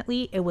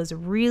permanently, it was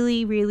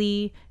really,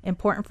 really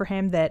important for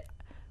him that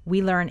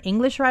we learn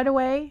English right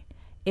away.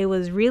 It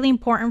was really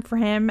important for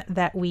him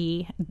that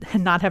we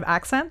not have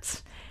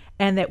accents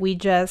and that we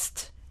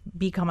just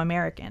become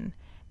American.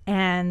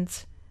 And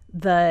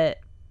the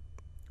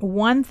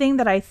one thing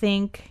that I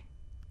think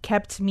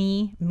kept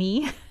me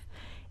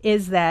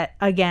is that,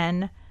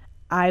 again,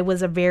 I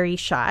was a very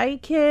shy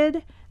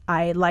kid.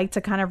 I like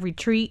to kind of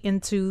retreat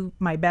into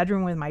my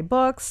bedroom with my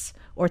books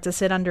or to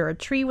sit under a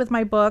tree with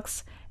my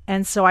books.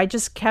 And so I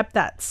just kept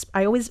that.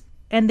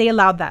 And they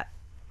allowed that,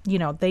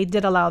 they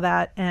did allow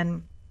that.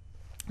 And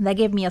that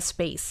gave me a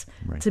space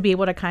to be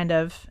able to kind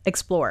of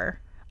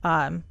explore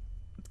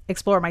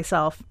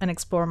myself and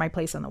explore my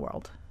place in the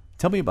world.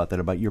 Tell me about that,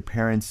 about your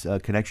parents'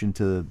 connection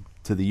to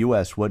the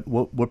U.S. What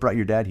brought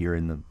your dad here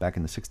back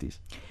in the 60s?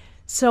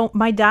 So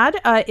my dad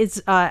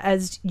is,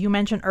 as you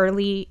mentioned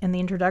early in the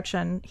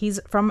introduction, he's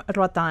from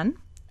Roatan,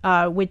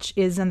 which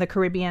is in the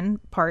Caribbean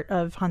part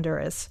of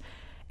Honduras.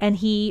 And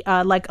he,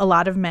 like a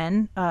lot of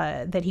men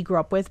that he grew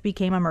up with,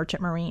 became a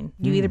merchant marine.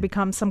 You either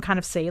become some kind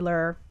of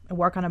sailor,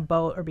 work on a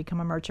boat, or become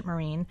a merchant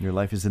marine. Your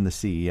life is in the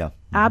sea, yeah.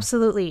 Mm-hmm.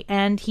 Absolutely.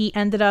 And he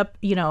ended up,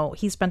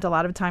 he spent a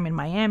lot of time in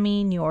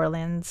Miami, New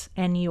Orleans,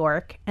 and New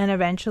York. And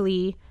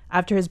eventually,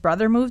 after his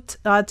brother moved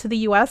to the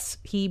U.S.,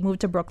 he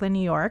moved to Brooklyn,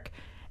 New York.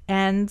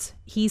 And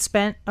he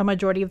spent a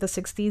majority of the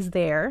 60s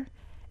there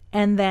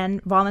and then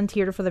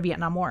volunteered for the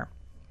Vietnam War,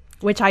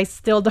 which I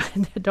still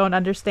don't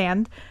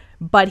understand.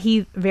 But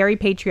he's very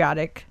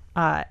patriotic.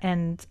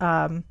 And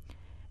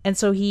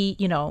so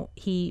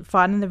he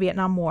fought in the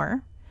Vietnam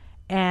War.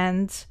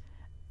 And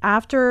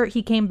after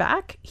he came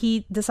back,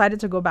 he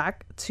decided to go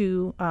back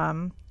to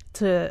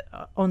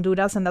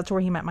Honduras. And that's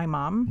where he met my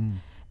mom. Mm.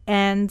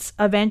 And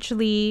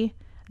eventually,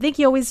 I think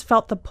he always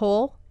felt the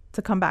pull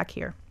to come back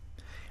here.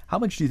 How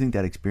much do you think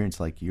that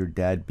experience, like your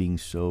dad being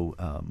so,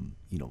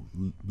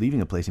 leaving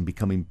a place and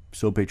becoming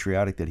so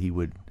patriotic that he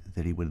would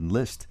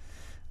enlist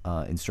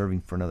in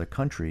serving for another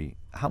country,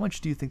 how much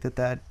do you think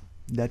that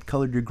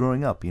colored your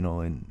growing up,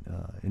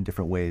 in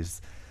different ways,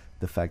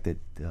 the fact that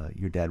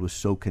your dad was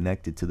so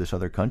connected to this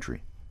other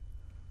country?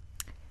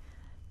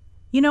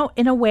 In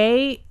a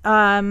way,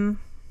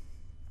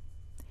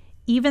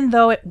 even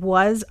though it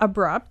was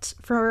abrupt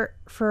for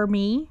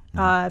me,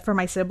 for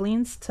my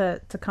siblings to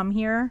come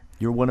here.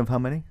 You're one of how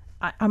many?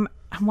 I'm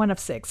one of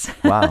 6.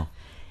 Wow.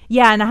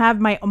 Yeah, and I have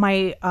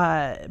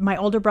my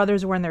older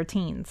brothers were in their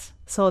teens,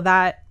 so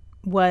that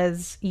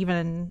was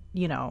even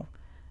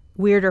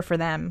weirder for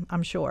them,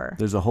 I'm sure.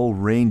 There's a whole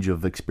range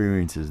of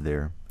experiences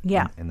there.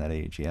 Yeah. In that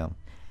age, yeah.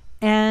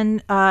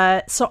 And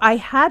so I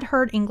had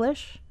heard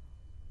English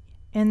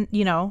in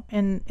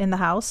the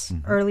house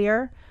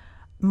earlier.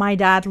 My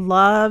dad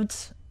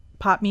loved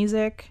pop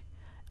music.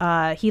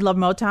 He loved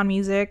Motown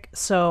music.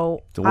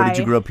 So what did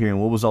you grow up hearing?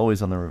 What was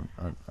always on the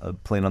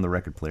playing on the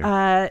record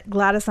player?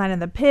 Gladys Knight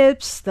and the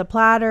Pips, the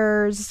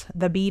Platters,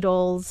 the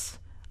Beatles,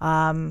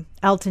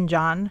 Elton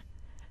John.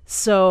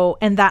 So,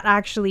 and that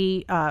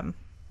actually,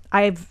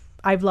 I've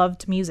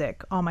loved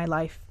music all my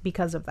life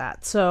because of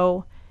that.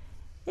 So,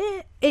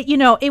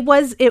 it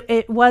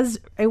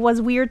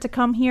was weird to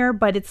come here,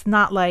 but it's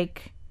not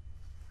like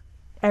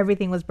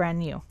everything was brand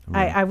new.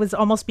 Right. I was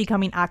almost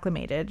becoming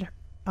acclimated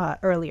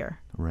earlier.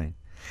 Right.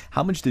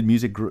 How much did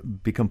music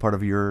become part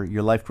of your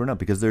life growing up?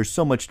 Because there's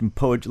so much in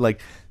poetry.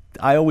 Like,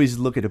 I always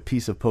look at a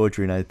piece of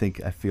poetry and I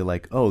feel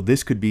like, oh,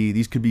 these could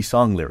be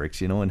song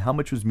lyrics, And how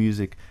much was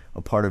music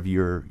a part of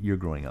your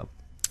gugrowing up?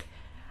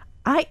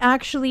 I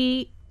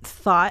actually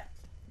thought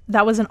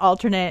that was an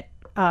alternate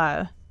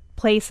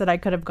place that I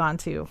could have gone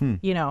to.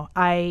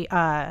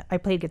 I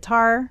played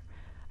guitar,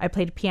 I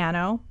played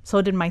piano.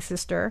 So did my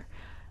sister.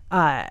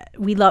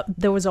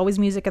 There was always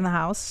music in the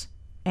house,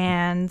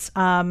 and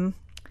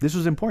this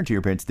was important to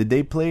your parents. Did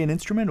they play an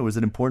instrument, or was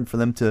it important for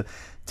them to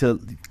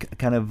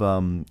kind of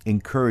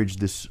encourage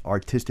this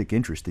artistic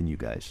interest in you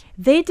guys?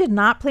 They did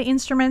not play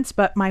instruments,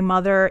 but my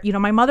mother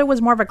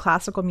was more of a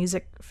classical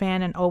music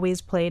fan and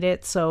always played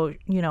it. So,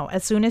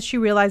 as soon as she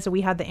realized that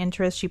we had the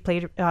interest, she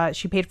paid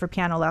for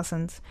piano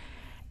lessons.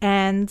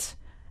 And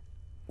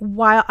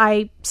while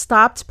I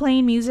stopped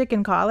playing music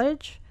in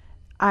college,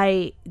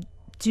 I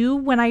do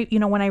when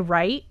I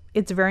write,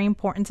 it's very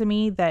important to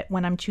me that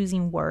when I'm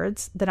choosing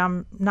words, that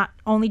I'm not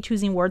only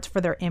choosing words for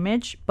their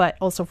image, but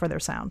also for their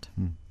sound.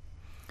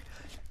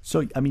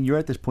 So, you're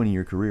at this point in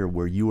your career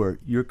where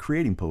you're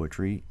creating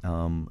poetry,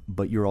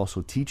 but you're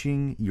also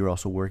teaching. You're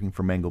also working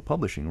for Mango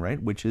Publishing,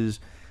 right? Which is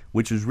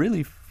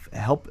really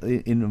help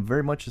in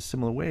very much a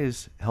similar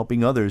ways,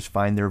 helping others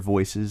find their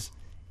voices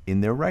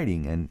in their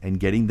writing and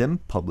getting them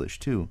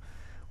published too.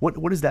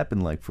 What has that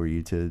been like for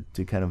you to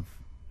kind of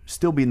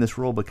still be in this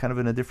role, but kind of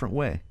in a different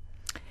way?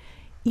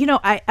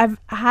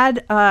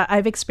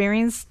 I've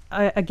experienced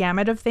a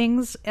gamut of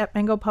things at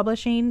Mango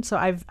Publishing. So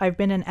I've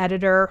been an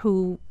editor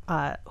who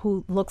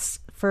looks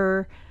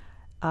for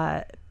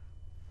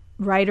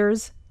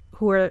writers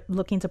who are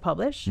looking to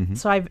publish. Mm-hmm.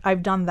 So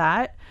I've done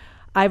that.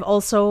 I've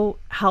also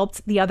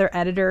helped the other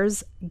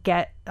editors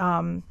get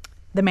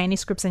the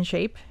manuscripts in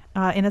shape,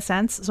 in a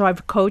sense. So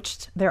I've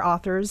coached their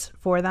authors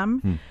for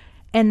them.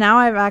 And now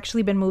I've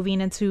actually been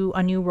moving into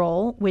a new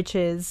role, which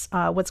is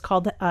what's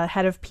called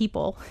head of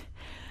people,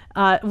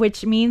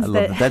 which means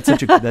that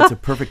that's a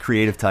perfect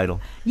creative title.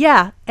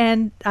 Yeah,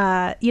 and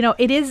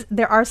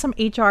there are some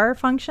HR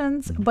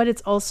functions, but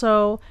it's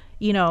also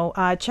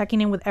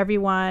checking in with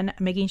everyone,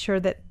 making sure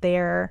that they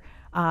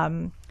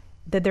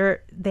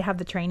have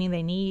the training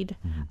they need,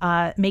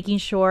 making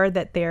sure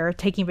that they're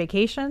taking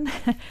vacation,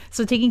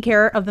 so taking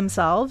care of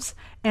themselves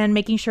and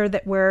making sure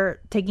that we're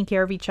taking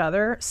care of each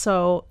other.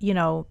 So,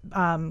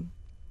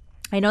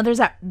 I know there's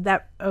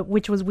that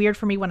which was weird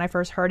for me when I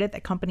first heard it,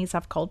 that companies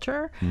have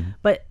culture,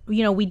 but,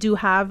 we do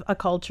have a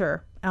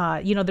culture.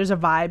 There's a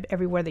vibe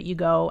everywhere that you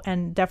go,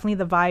 and definitely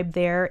the vibe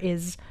there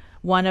is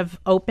one of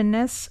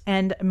openness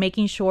and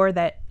making sure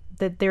that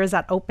there is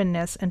that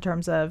openness in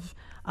terms of,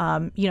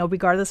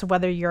 regardless of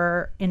whether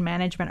you're in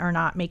management or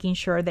not, making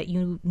sure that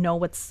you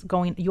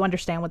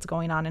understand what's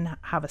going on and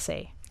have a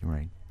say.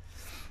 Right.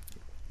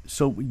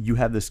 So you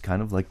have this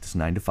kind of like this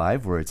 9 to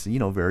 5 where it's,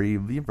 very,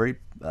 very,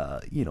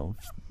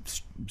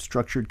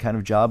 structured kind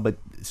of job. But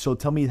so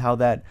tell me how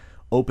that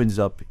opens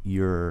up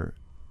your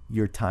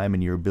time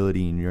and your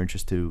ability and your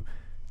interest to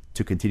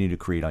continue to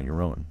create on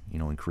your own,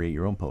 and create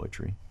your own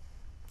poetry.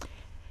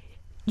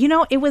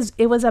 It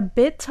was a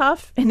bit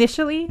tough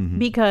initially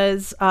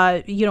because,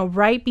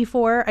 right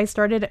before I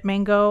started at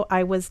Mango,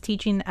 I was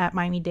teaching at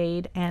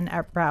Miami-Dade and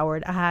at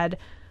Broward. I had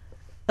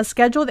a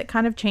schedule that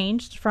kind of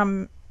changed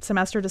from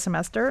semester to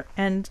semester.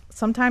 And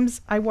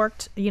sometimes I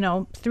worked,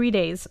 3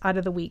 days out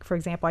of the week. For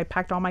example, I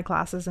packed all my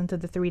classes into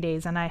the 3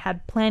 days and I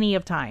had plenty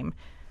of time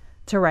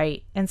to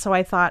write. And so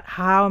I thought,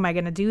 how am I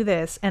going to do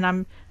this? And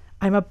I'm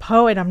a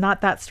poet. I'm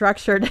not that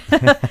structured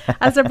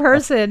as a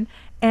person.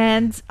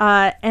 And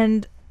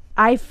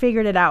I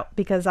figured it out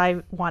because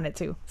I wanted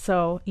to.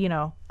 So,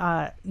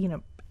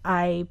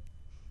 I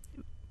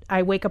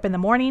wake up in the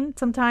morning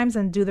sometimes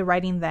and do the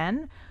writing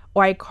then,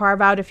 or I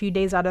carve out a few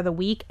days out of the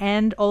week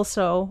and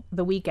also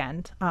the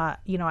weekend. I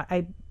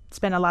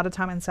spend a lot of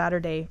time on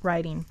Saturday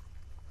writing.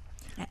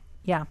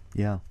 Yeah.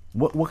 Yeah.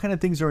 What kind of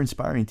things are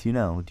inspiring to you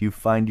now? Do you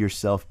find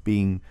yourself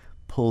being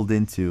pulled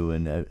into,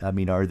 and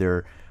are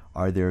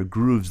there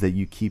grooves that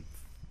you keep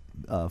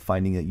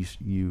finding that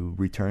you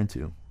return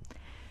to?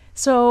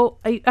 So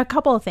a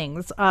couple of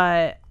things.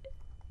 I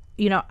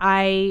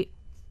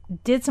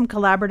did some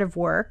collaborative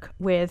work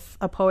with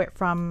a poet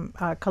from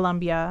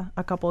Colombia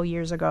a couple of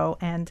years ago.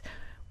 And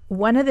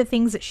one of the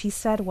things that she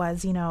said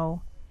was, I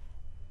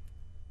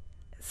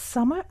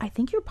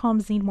think your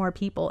poems need more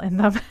people in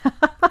them.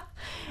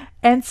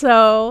 And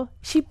so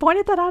she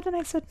pointed that out and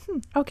I said,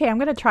 okay, I'm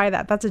going to try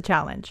that. That's a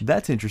challenge.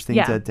 That's interesting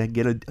to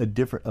get a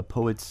different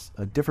poet's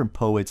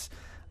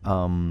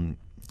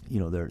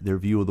their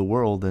view of the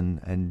world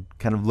and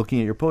kind of looking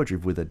at your poetry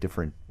with a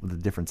different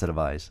set of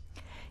eyes.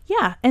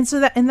 Yeah. And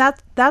so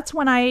that's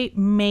when I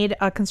made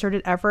a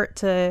concerted effort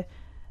to,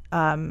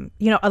 a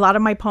lot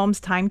of my poems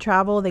time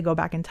travel, they go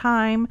back in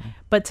time,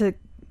 but to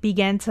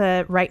begin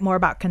to write more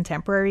about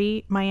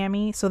contemporary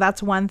Miami. So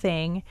that's one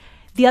thing.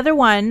 The other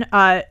one,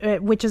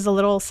 which is a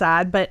little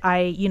sad, but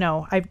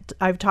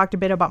I've talked a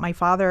bit about my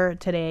father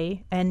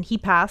today, and he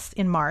passed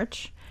in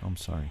March. I'm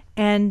sorry.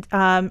 And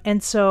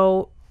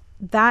so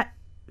that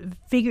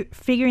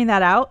figuring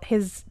that out,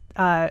 his,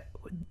 what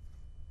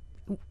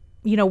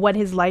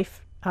his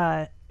life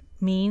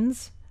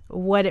means,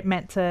 what it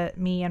meant to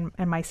me and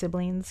my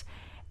siblings,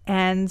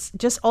 and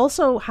just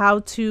also how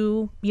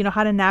to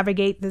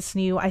navigate this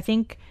new, I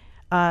think,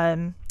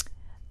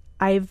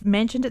 I've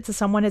mentioned it to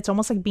someone, it's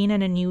almost like being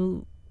in a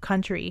new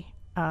country,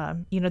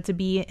 to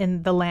be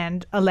in a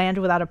land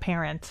without a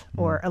parent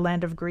or a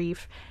land of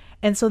grief.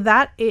 And so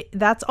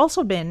that's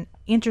also been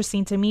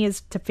interesting to me,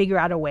 is to figure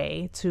out a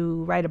way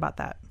to write about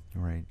that.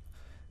 Right.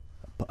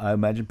 I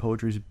imagine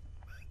poetry's,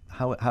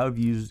 how have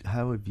you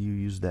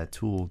used that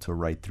tool to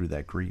write through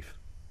that grief?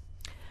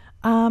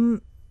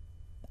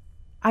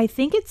 I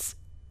think it's,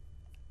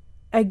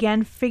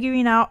 again,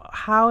 figuring out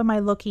how am I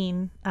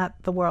looking at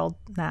the world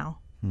now,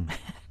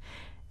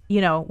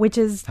 which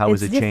is, how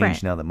has it different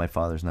changed now that my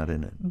father's not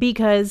in it?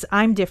 Because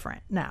I'm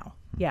different now.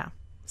 Yeah.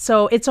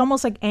 So it's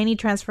almost like any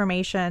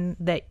transformation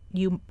that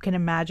you can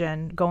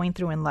imagine going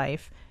through in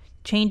life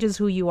changes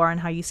who you are and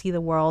how you see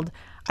the world.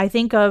 I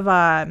think of,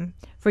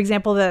 for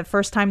example, the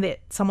first time that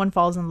someone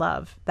falls in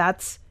love,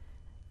 that's,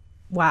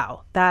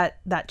 wow,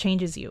 that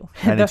changes you.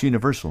 And it's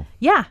universal.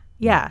 Yeah.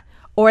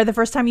 Or the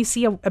first time you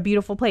see a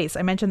beautiful place.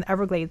 I mentioned the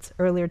Everglades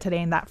earlier today,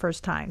 in that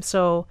first time.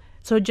 So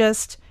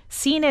just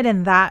seeing it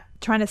in that,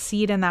 trying to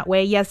see it in that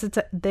way. Yes,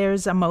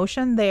 there's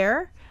emotion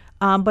there,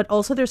 but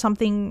also there's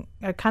something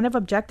kind of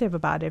objective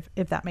about it,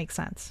 if that makes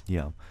sense.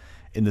 Yeah,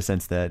 in the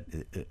sense that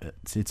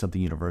it's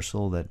something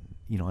universal that,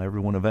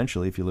 everyone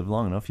eventually, if you live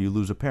long enough, you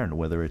lose a parent,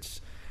 whether it's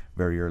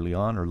very early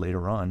on or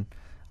later on.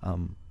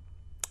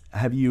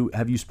 Have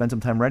you spent some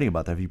time writing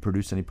about that? Have you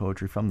produced any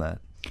poetry from that?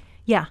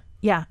 Yeah,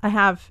 I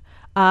have.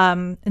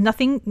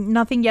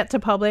 Nothing yet to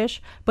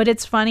publish, but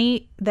it's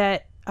funny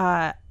that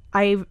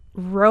I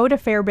wrote a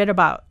fair bit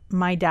about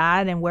my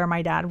dad and where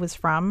my dad was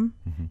from,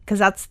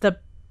 because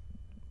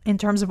in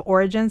terms of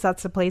origins,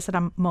 that's the place that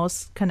I'm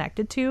most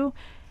connected to.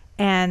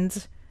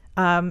 And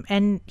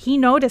he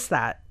noticed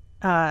that,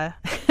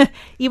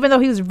 even though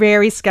he was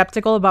very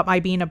skeptical about my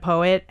being a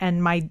poet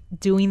and my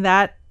doing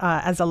that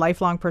as a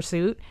lifelong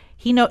pursuit,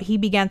 he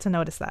began to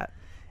notice that.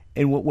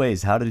 In what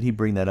ways? How did he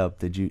bring that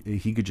up?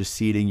 He could just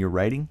see it in your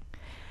writing?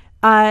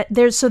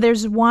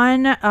 There's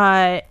one,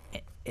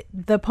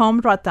 the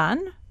poem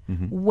Rotan.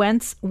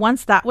 Once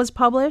that was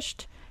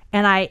published,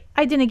 and I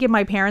didn't give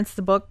my parents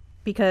the book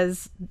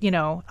because,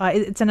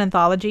 it's an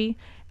anthology.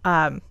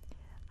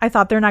 I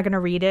thought they're not going to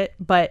read it,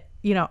 but,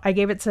 I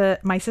gave it to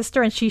my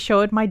sister and she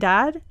showed my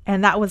dad,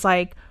 and that was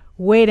like,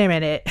 wait a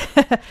minute.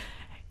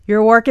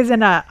 Your work is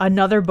in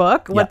another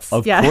book?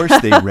 Of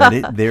course they read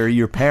it. They're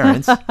your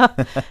parents.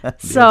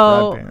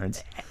 So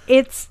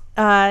it's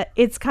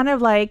kind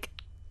of like,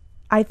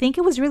 I think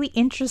it was really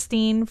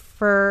interesting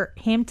for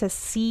him to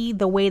see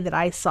the way that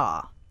I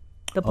saw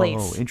the place.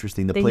 Oh,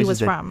 interesting. The that places he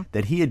was from.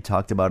 That he had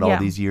talked about all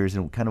these years,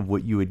 and kind of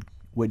what you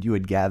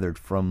had gathered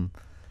from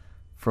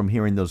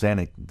hearing those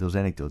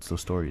anecdotes,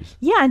 those stories.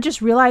 Yeah, and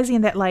just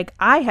realizing that like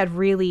I had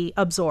really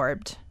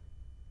absorbed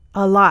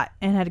a lot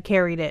and had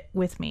carried it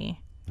with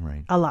me.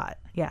 Right. A lot.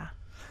 Yeah.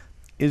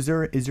 Is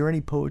there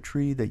any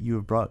poetry that you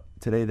have brought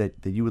today that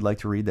you would like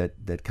to read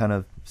that kind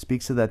of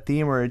speaks to that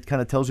theme, or it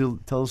kind of tells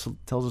us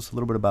a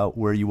little bit about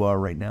where you are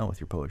right now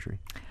with your poetry?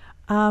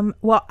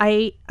 Well,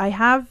 I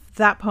have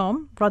that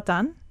poem,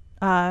 Rotan.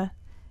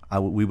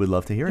 We would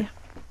love to hear it.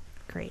 Yeah.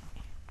 Great.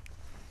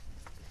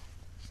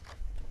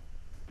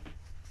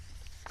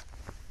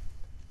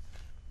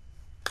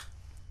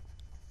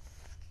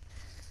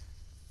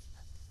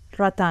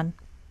 Rotan.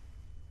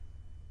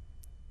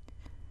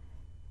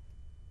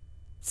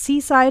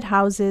 Seaside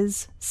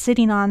houses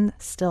sitting on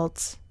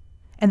stilts,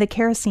 and the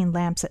kerosene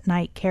lamps at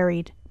night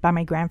carried by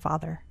my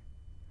grandfather.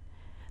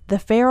 The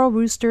feral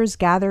roosters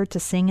gather to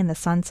sing in the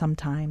sun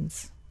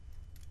sometimes.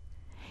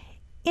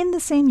 In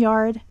the same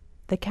yard,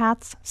 the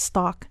cats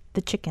stalk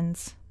the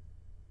chickens.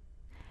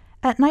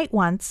 At night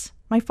once,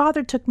 my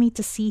father took me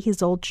to see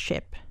his old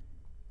ship.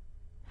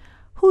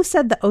 Who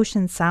said the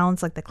ocean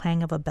sounds like the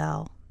clang of a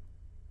bell?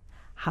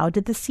 How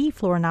did the sea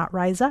floor not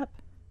rise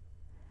up?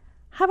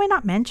 Have I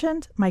not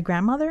mentioned my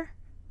grandmother?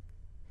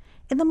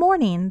 In the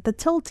morning, the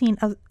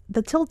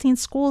tilting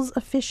schools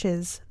of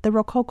fishes, the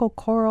rococo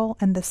coral,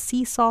 and the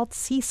sea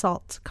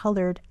salt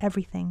colored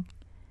everything.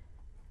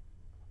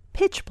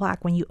 Pitch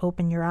black when you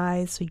open your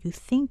eyes, so you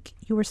think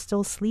you are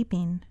still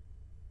sleeping.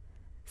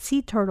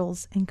 Sea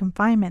turtles in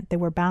confinement, they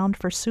were bound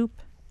for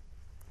soup.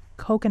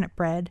 Coconut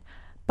bread,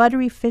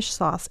 buttery fish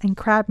sauce, and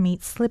crab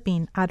meat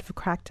slipping out of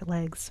cracked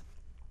legs.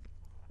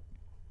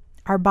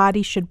 Our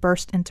bodies should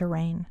burst into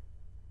rain.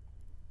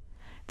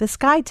 The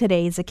sky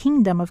today is a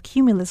kingdom of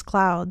cumulus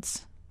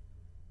clouds.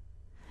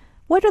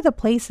 What are the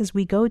places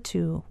we go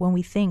to when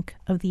we think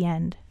of the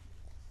end?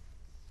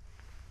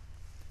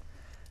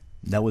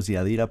 That was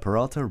Yaddyra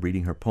Peralta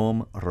reading her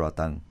poem,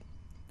 Rotan.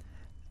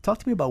 Talk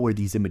to me about where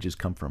these images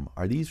come from.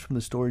 Are these from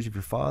the stories of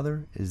your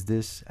father?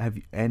 Do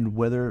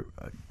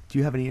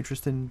you have any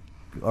interest in,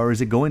 or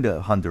is it going to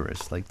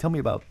Honduras? Like, tell me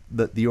about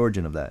the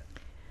origin of that.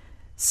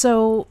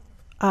 So,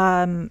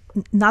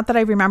 not that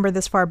I remember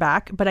this far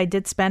back, but I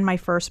did spend my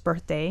first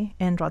birthday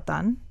in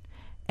Rotan,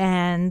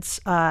 and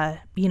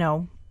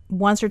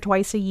once or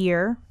twice a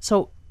year.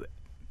 So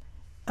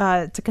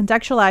to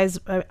contextualize,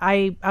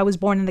 I was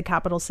born in the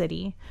capital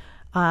city,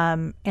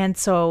 and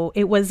so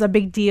it was a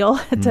big deal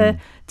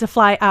to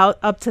fly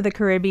up to the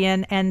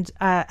Caribbean, and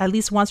at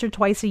least once or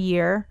twice a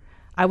year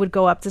I would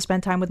go up to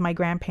spend time with my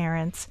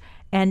grandparents.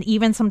 And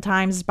even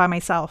sometimes by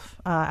myself,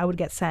 I would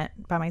get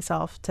sent by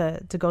myself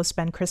to go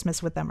spend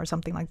Christmas with them or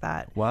something like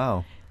that.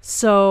 Wow.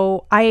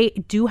 So I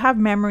do have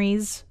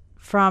memories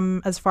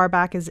from as far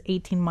back as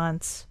 18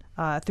 months,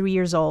 3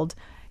 years old.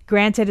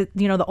 Granted,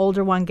 the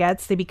older one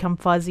gets, they become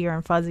fuzzier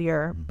and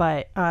fuzzier.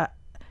 But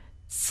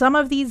some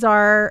of these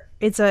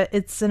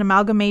it's an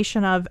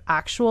amalgamation of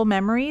actual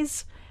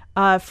memories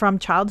from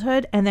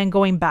childhood and then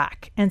going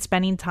back and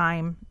spending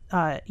time,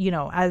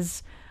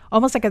 as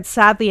almost like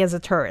sadly as a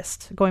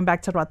tourist, going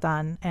back to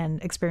Rotan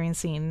and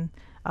experiencing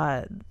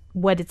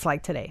what it's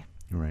like today.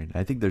 Right.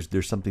 I think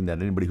there's something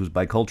that anybody who's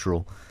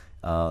bicultural,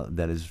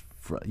 that is,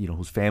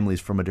 whose family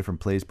is from a different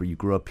place, but you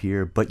grew up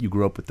here, but you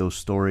grew up with those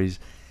stories,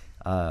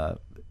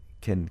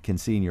 can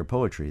see in your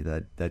poetry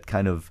that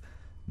kind of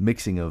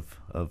mixing of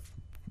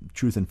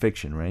truth and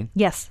fiction, right?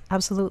 Yes,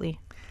 absolutely.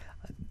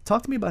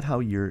 Talk to me about how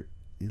you're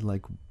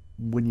like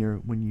when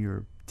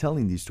you're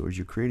telling these stories,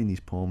 you're creating these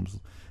poems.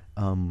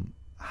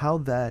 How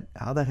that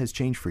has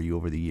changed for you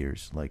over the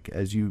years, like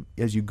as you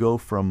go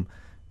from,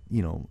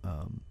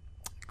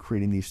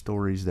 creating these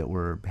stories that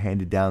were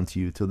handed down to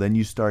you, till then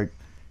you start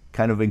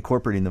kind of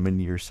incorporating them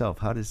into yourself.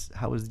 How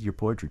has your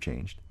poetry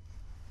changed?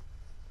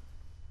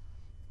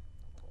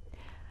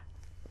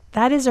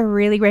 That is a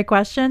really great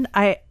question.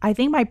 I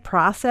think my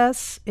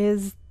process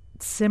is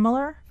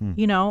similar.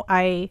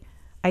 I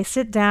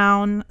sit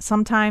down.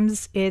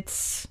 Sometimes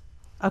it's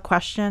a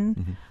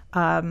question.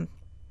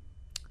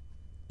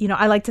 You know,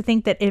 I like to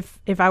think that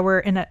if I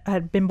were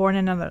had been born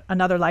in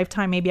another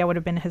lifetime, maybe I would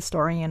have been a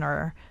historian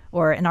or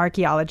an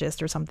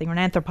archaeologist or something, or an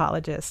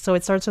anthropologist. So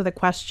it starts with a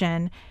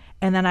question,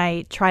 and then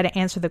I try to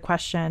answer the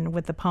question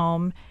with the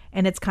poem,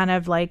 and it's kind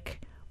of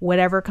like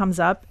whatever comes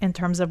up in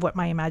terms of what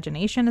my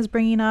imagination is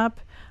bringing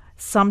up.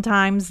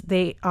 Sometimes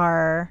they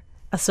are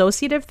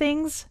associative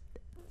things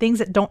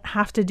that don't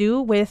have to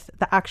do with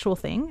the actual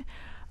thing.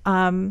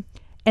 And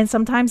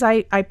sometimes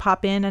I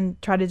pop in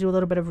and try to do a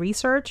little bit of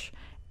research.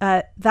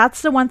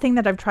 That's the one thing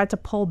that I've tried to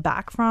pull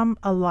back from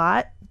a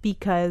lot,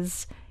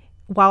 because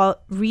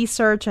while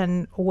research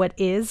and what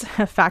is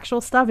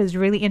factual stuff is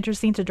really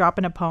interesting to drop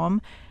in a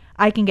poem,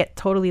 I can get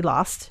totally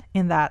lost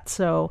in that.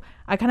 So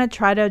I kind of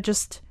try to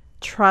just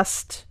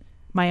trust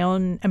my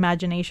own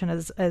imagination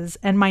as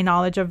and my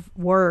knowledge of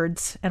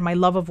words and my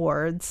love of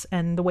words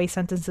and the way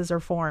sentences are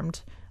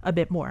formed a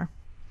bit more.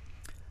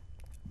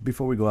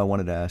 Before we go, I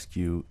wanted to ask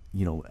you,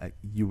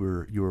 you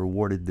were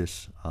awarded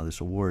this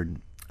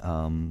award,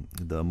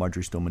 the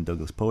Marjorie Stoneman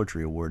Douglas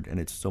Poetry Award, and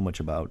it's so much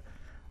about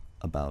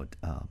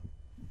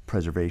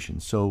preservation.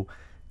 So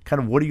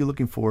kind of what are you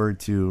looking forward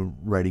to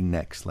writing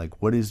next?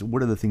 Like what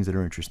are the things that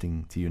are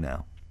interesting to you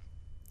now?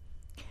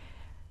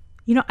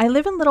 You know, I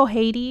live in Little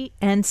Haiti,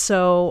 and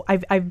so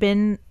I've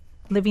been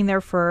living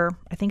there for,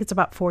 I think it's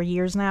about 4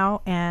 years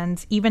now,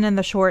 and even in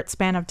the short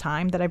span of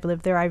time that I've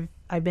lived there,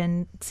 I've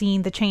been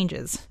seeing the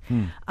changes.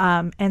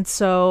 And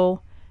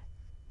so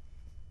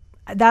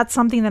that's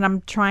something that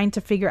I'm trying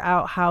to figure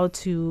out how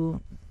to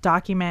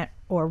document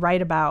or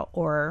write about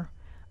or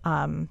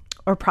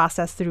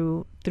process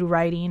through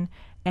writing.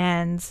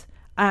 And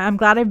I'm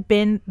glad I've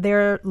been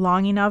there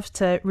long enough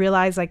to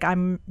realize like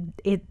I'm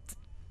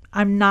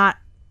not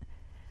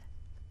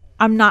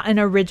an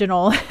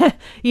original,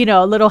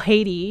 Little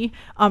Haiti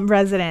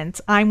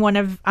resident. I'm one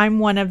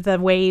of the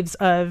waves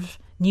of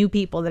new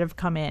people that have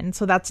come in.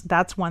 So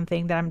that's one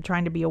thing that I'm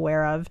trying to be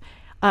aware of.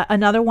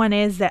 Another one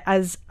is that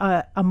as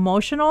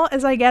emotional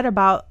as I get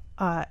about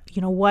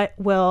what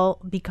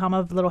will become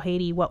of Little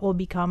Haiti, what will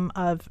become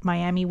of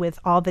Miami with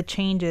all the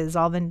changes,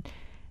 all the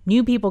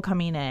new people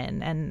coming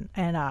in, and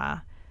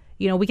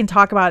we can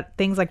talk about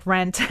things like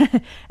rent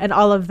and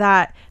all of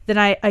that. Then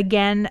I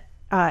again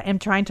am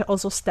trying to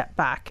also step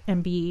back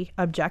and be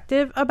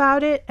objective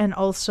about it. And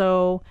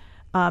also,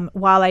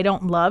 while I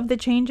don't love the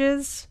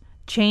changes,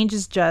 change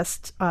is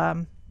just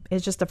a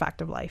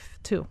fact of life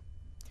too.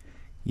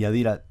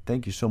 Yaddyra,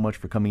 thank you so much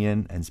for coming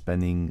in and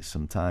spending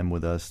some time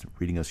with us,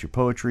 reading us your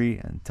poetry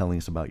and telling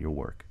us about your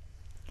work.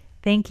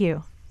 Thank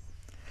you.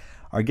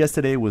 Our guest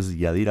today was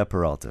Yaddyra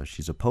Peralta.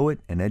 She's a poet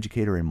and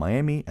educator in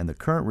Miami and the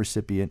current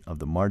recipient of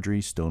the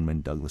Marjorie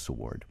Stoneman Douglas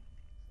Award.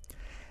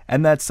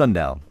 And that's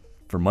Sundown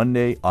for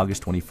Monday,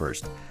 August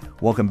 21st.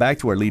 Welcome back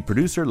to our lead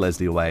producer,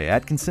 Leslie Ovalle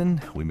Atkinson.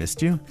 We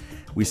missed you.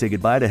 We say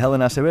goodbye to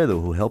Helen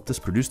Acevedo, who helped us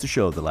produce the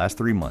show the last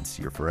 3 months.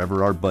 You're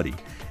forever our buddy.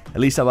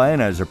 Elisa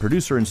Baena is our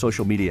producer and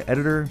social media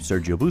editor.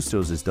 Sergio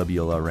Bustos is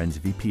WLRN's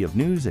VP of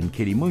News, and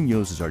Katie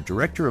Munoz is our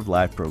director of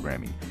live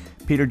programming.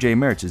 Peter J.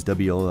 Mertz is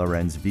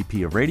WLRN's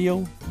VP of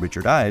radio.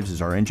 Richard Ives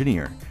is our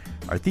engineer.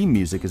 Our theme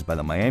music is by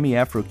the Miami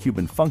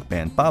Afro-Cuban funk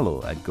band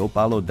Palo at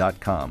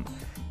gopalo.com.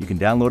 You can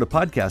download a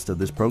podcast of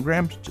this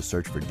program. Just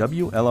search for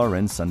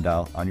WLRN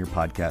Sundial on your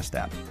podcast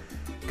app.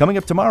 Coming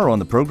up tomorrow on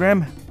the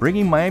program,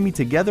 bringing Miami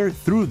together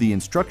through the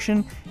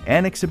instruction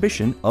and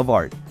exhibition of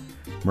art.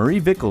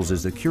 Marie Vickles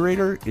is the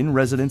curator in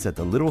residence at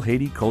the Little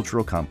Haiti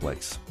Cultural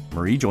Complex.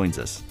 Marie joins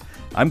us.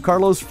 I'm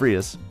Carlos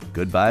Frias.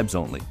 Good vibes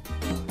only.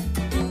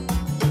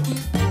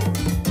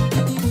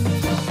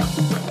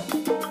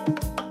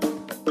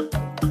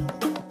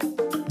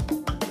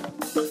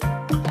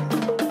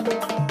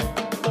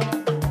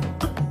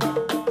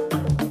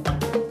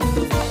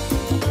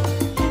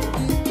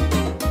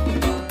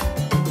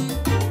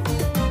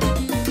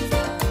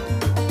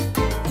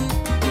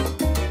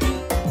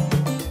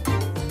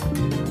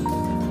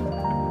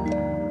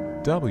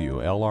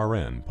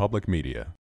 WLRN Public Media.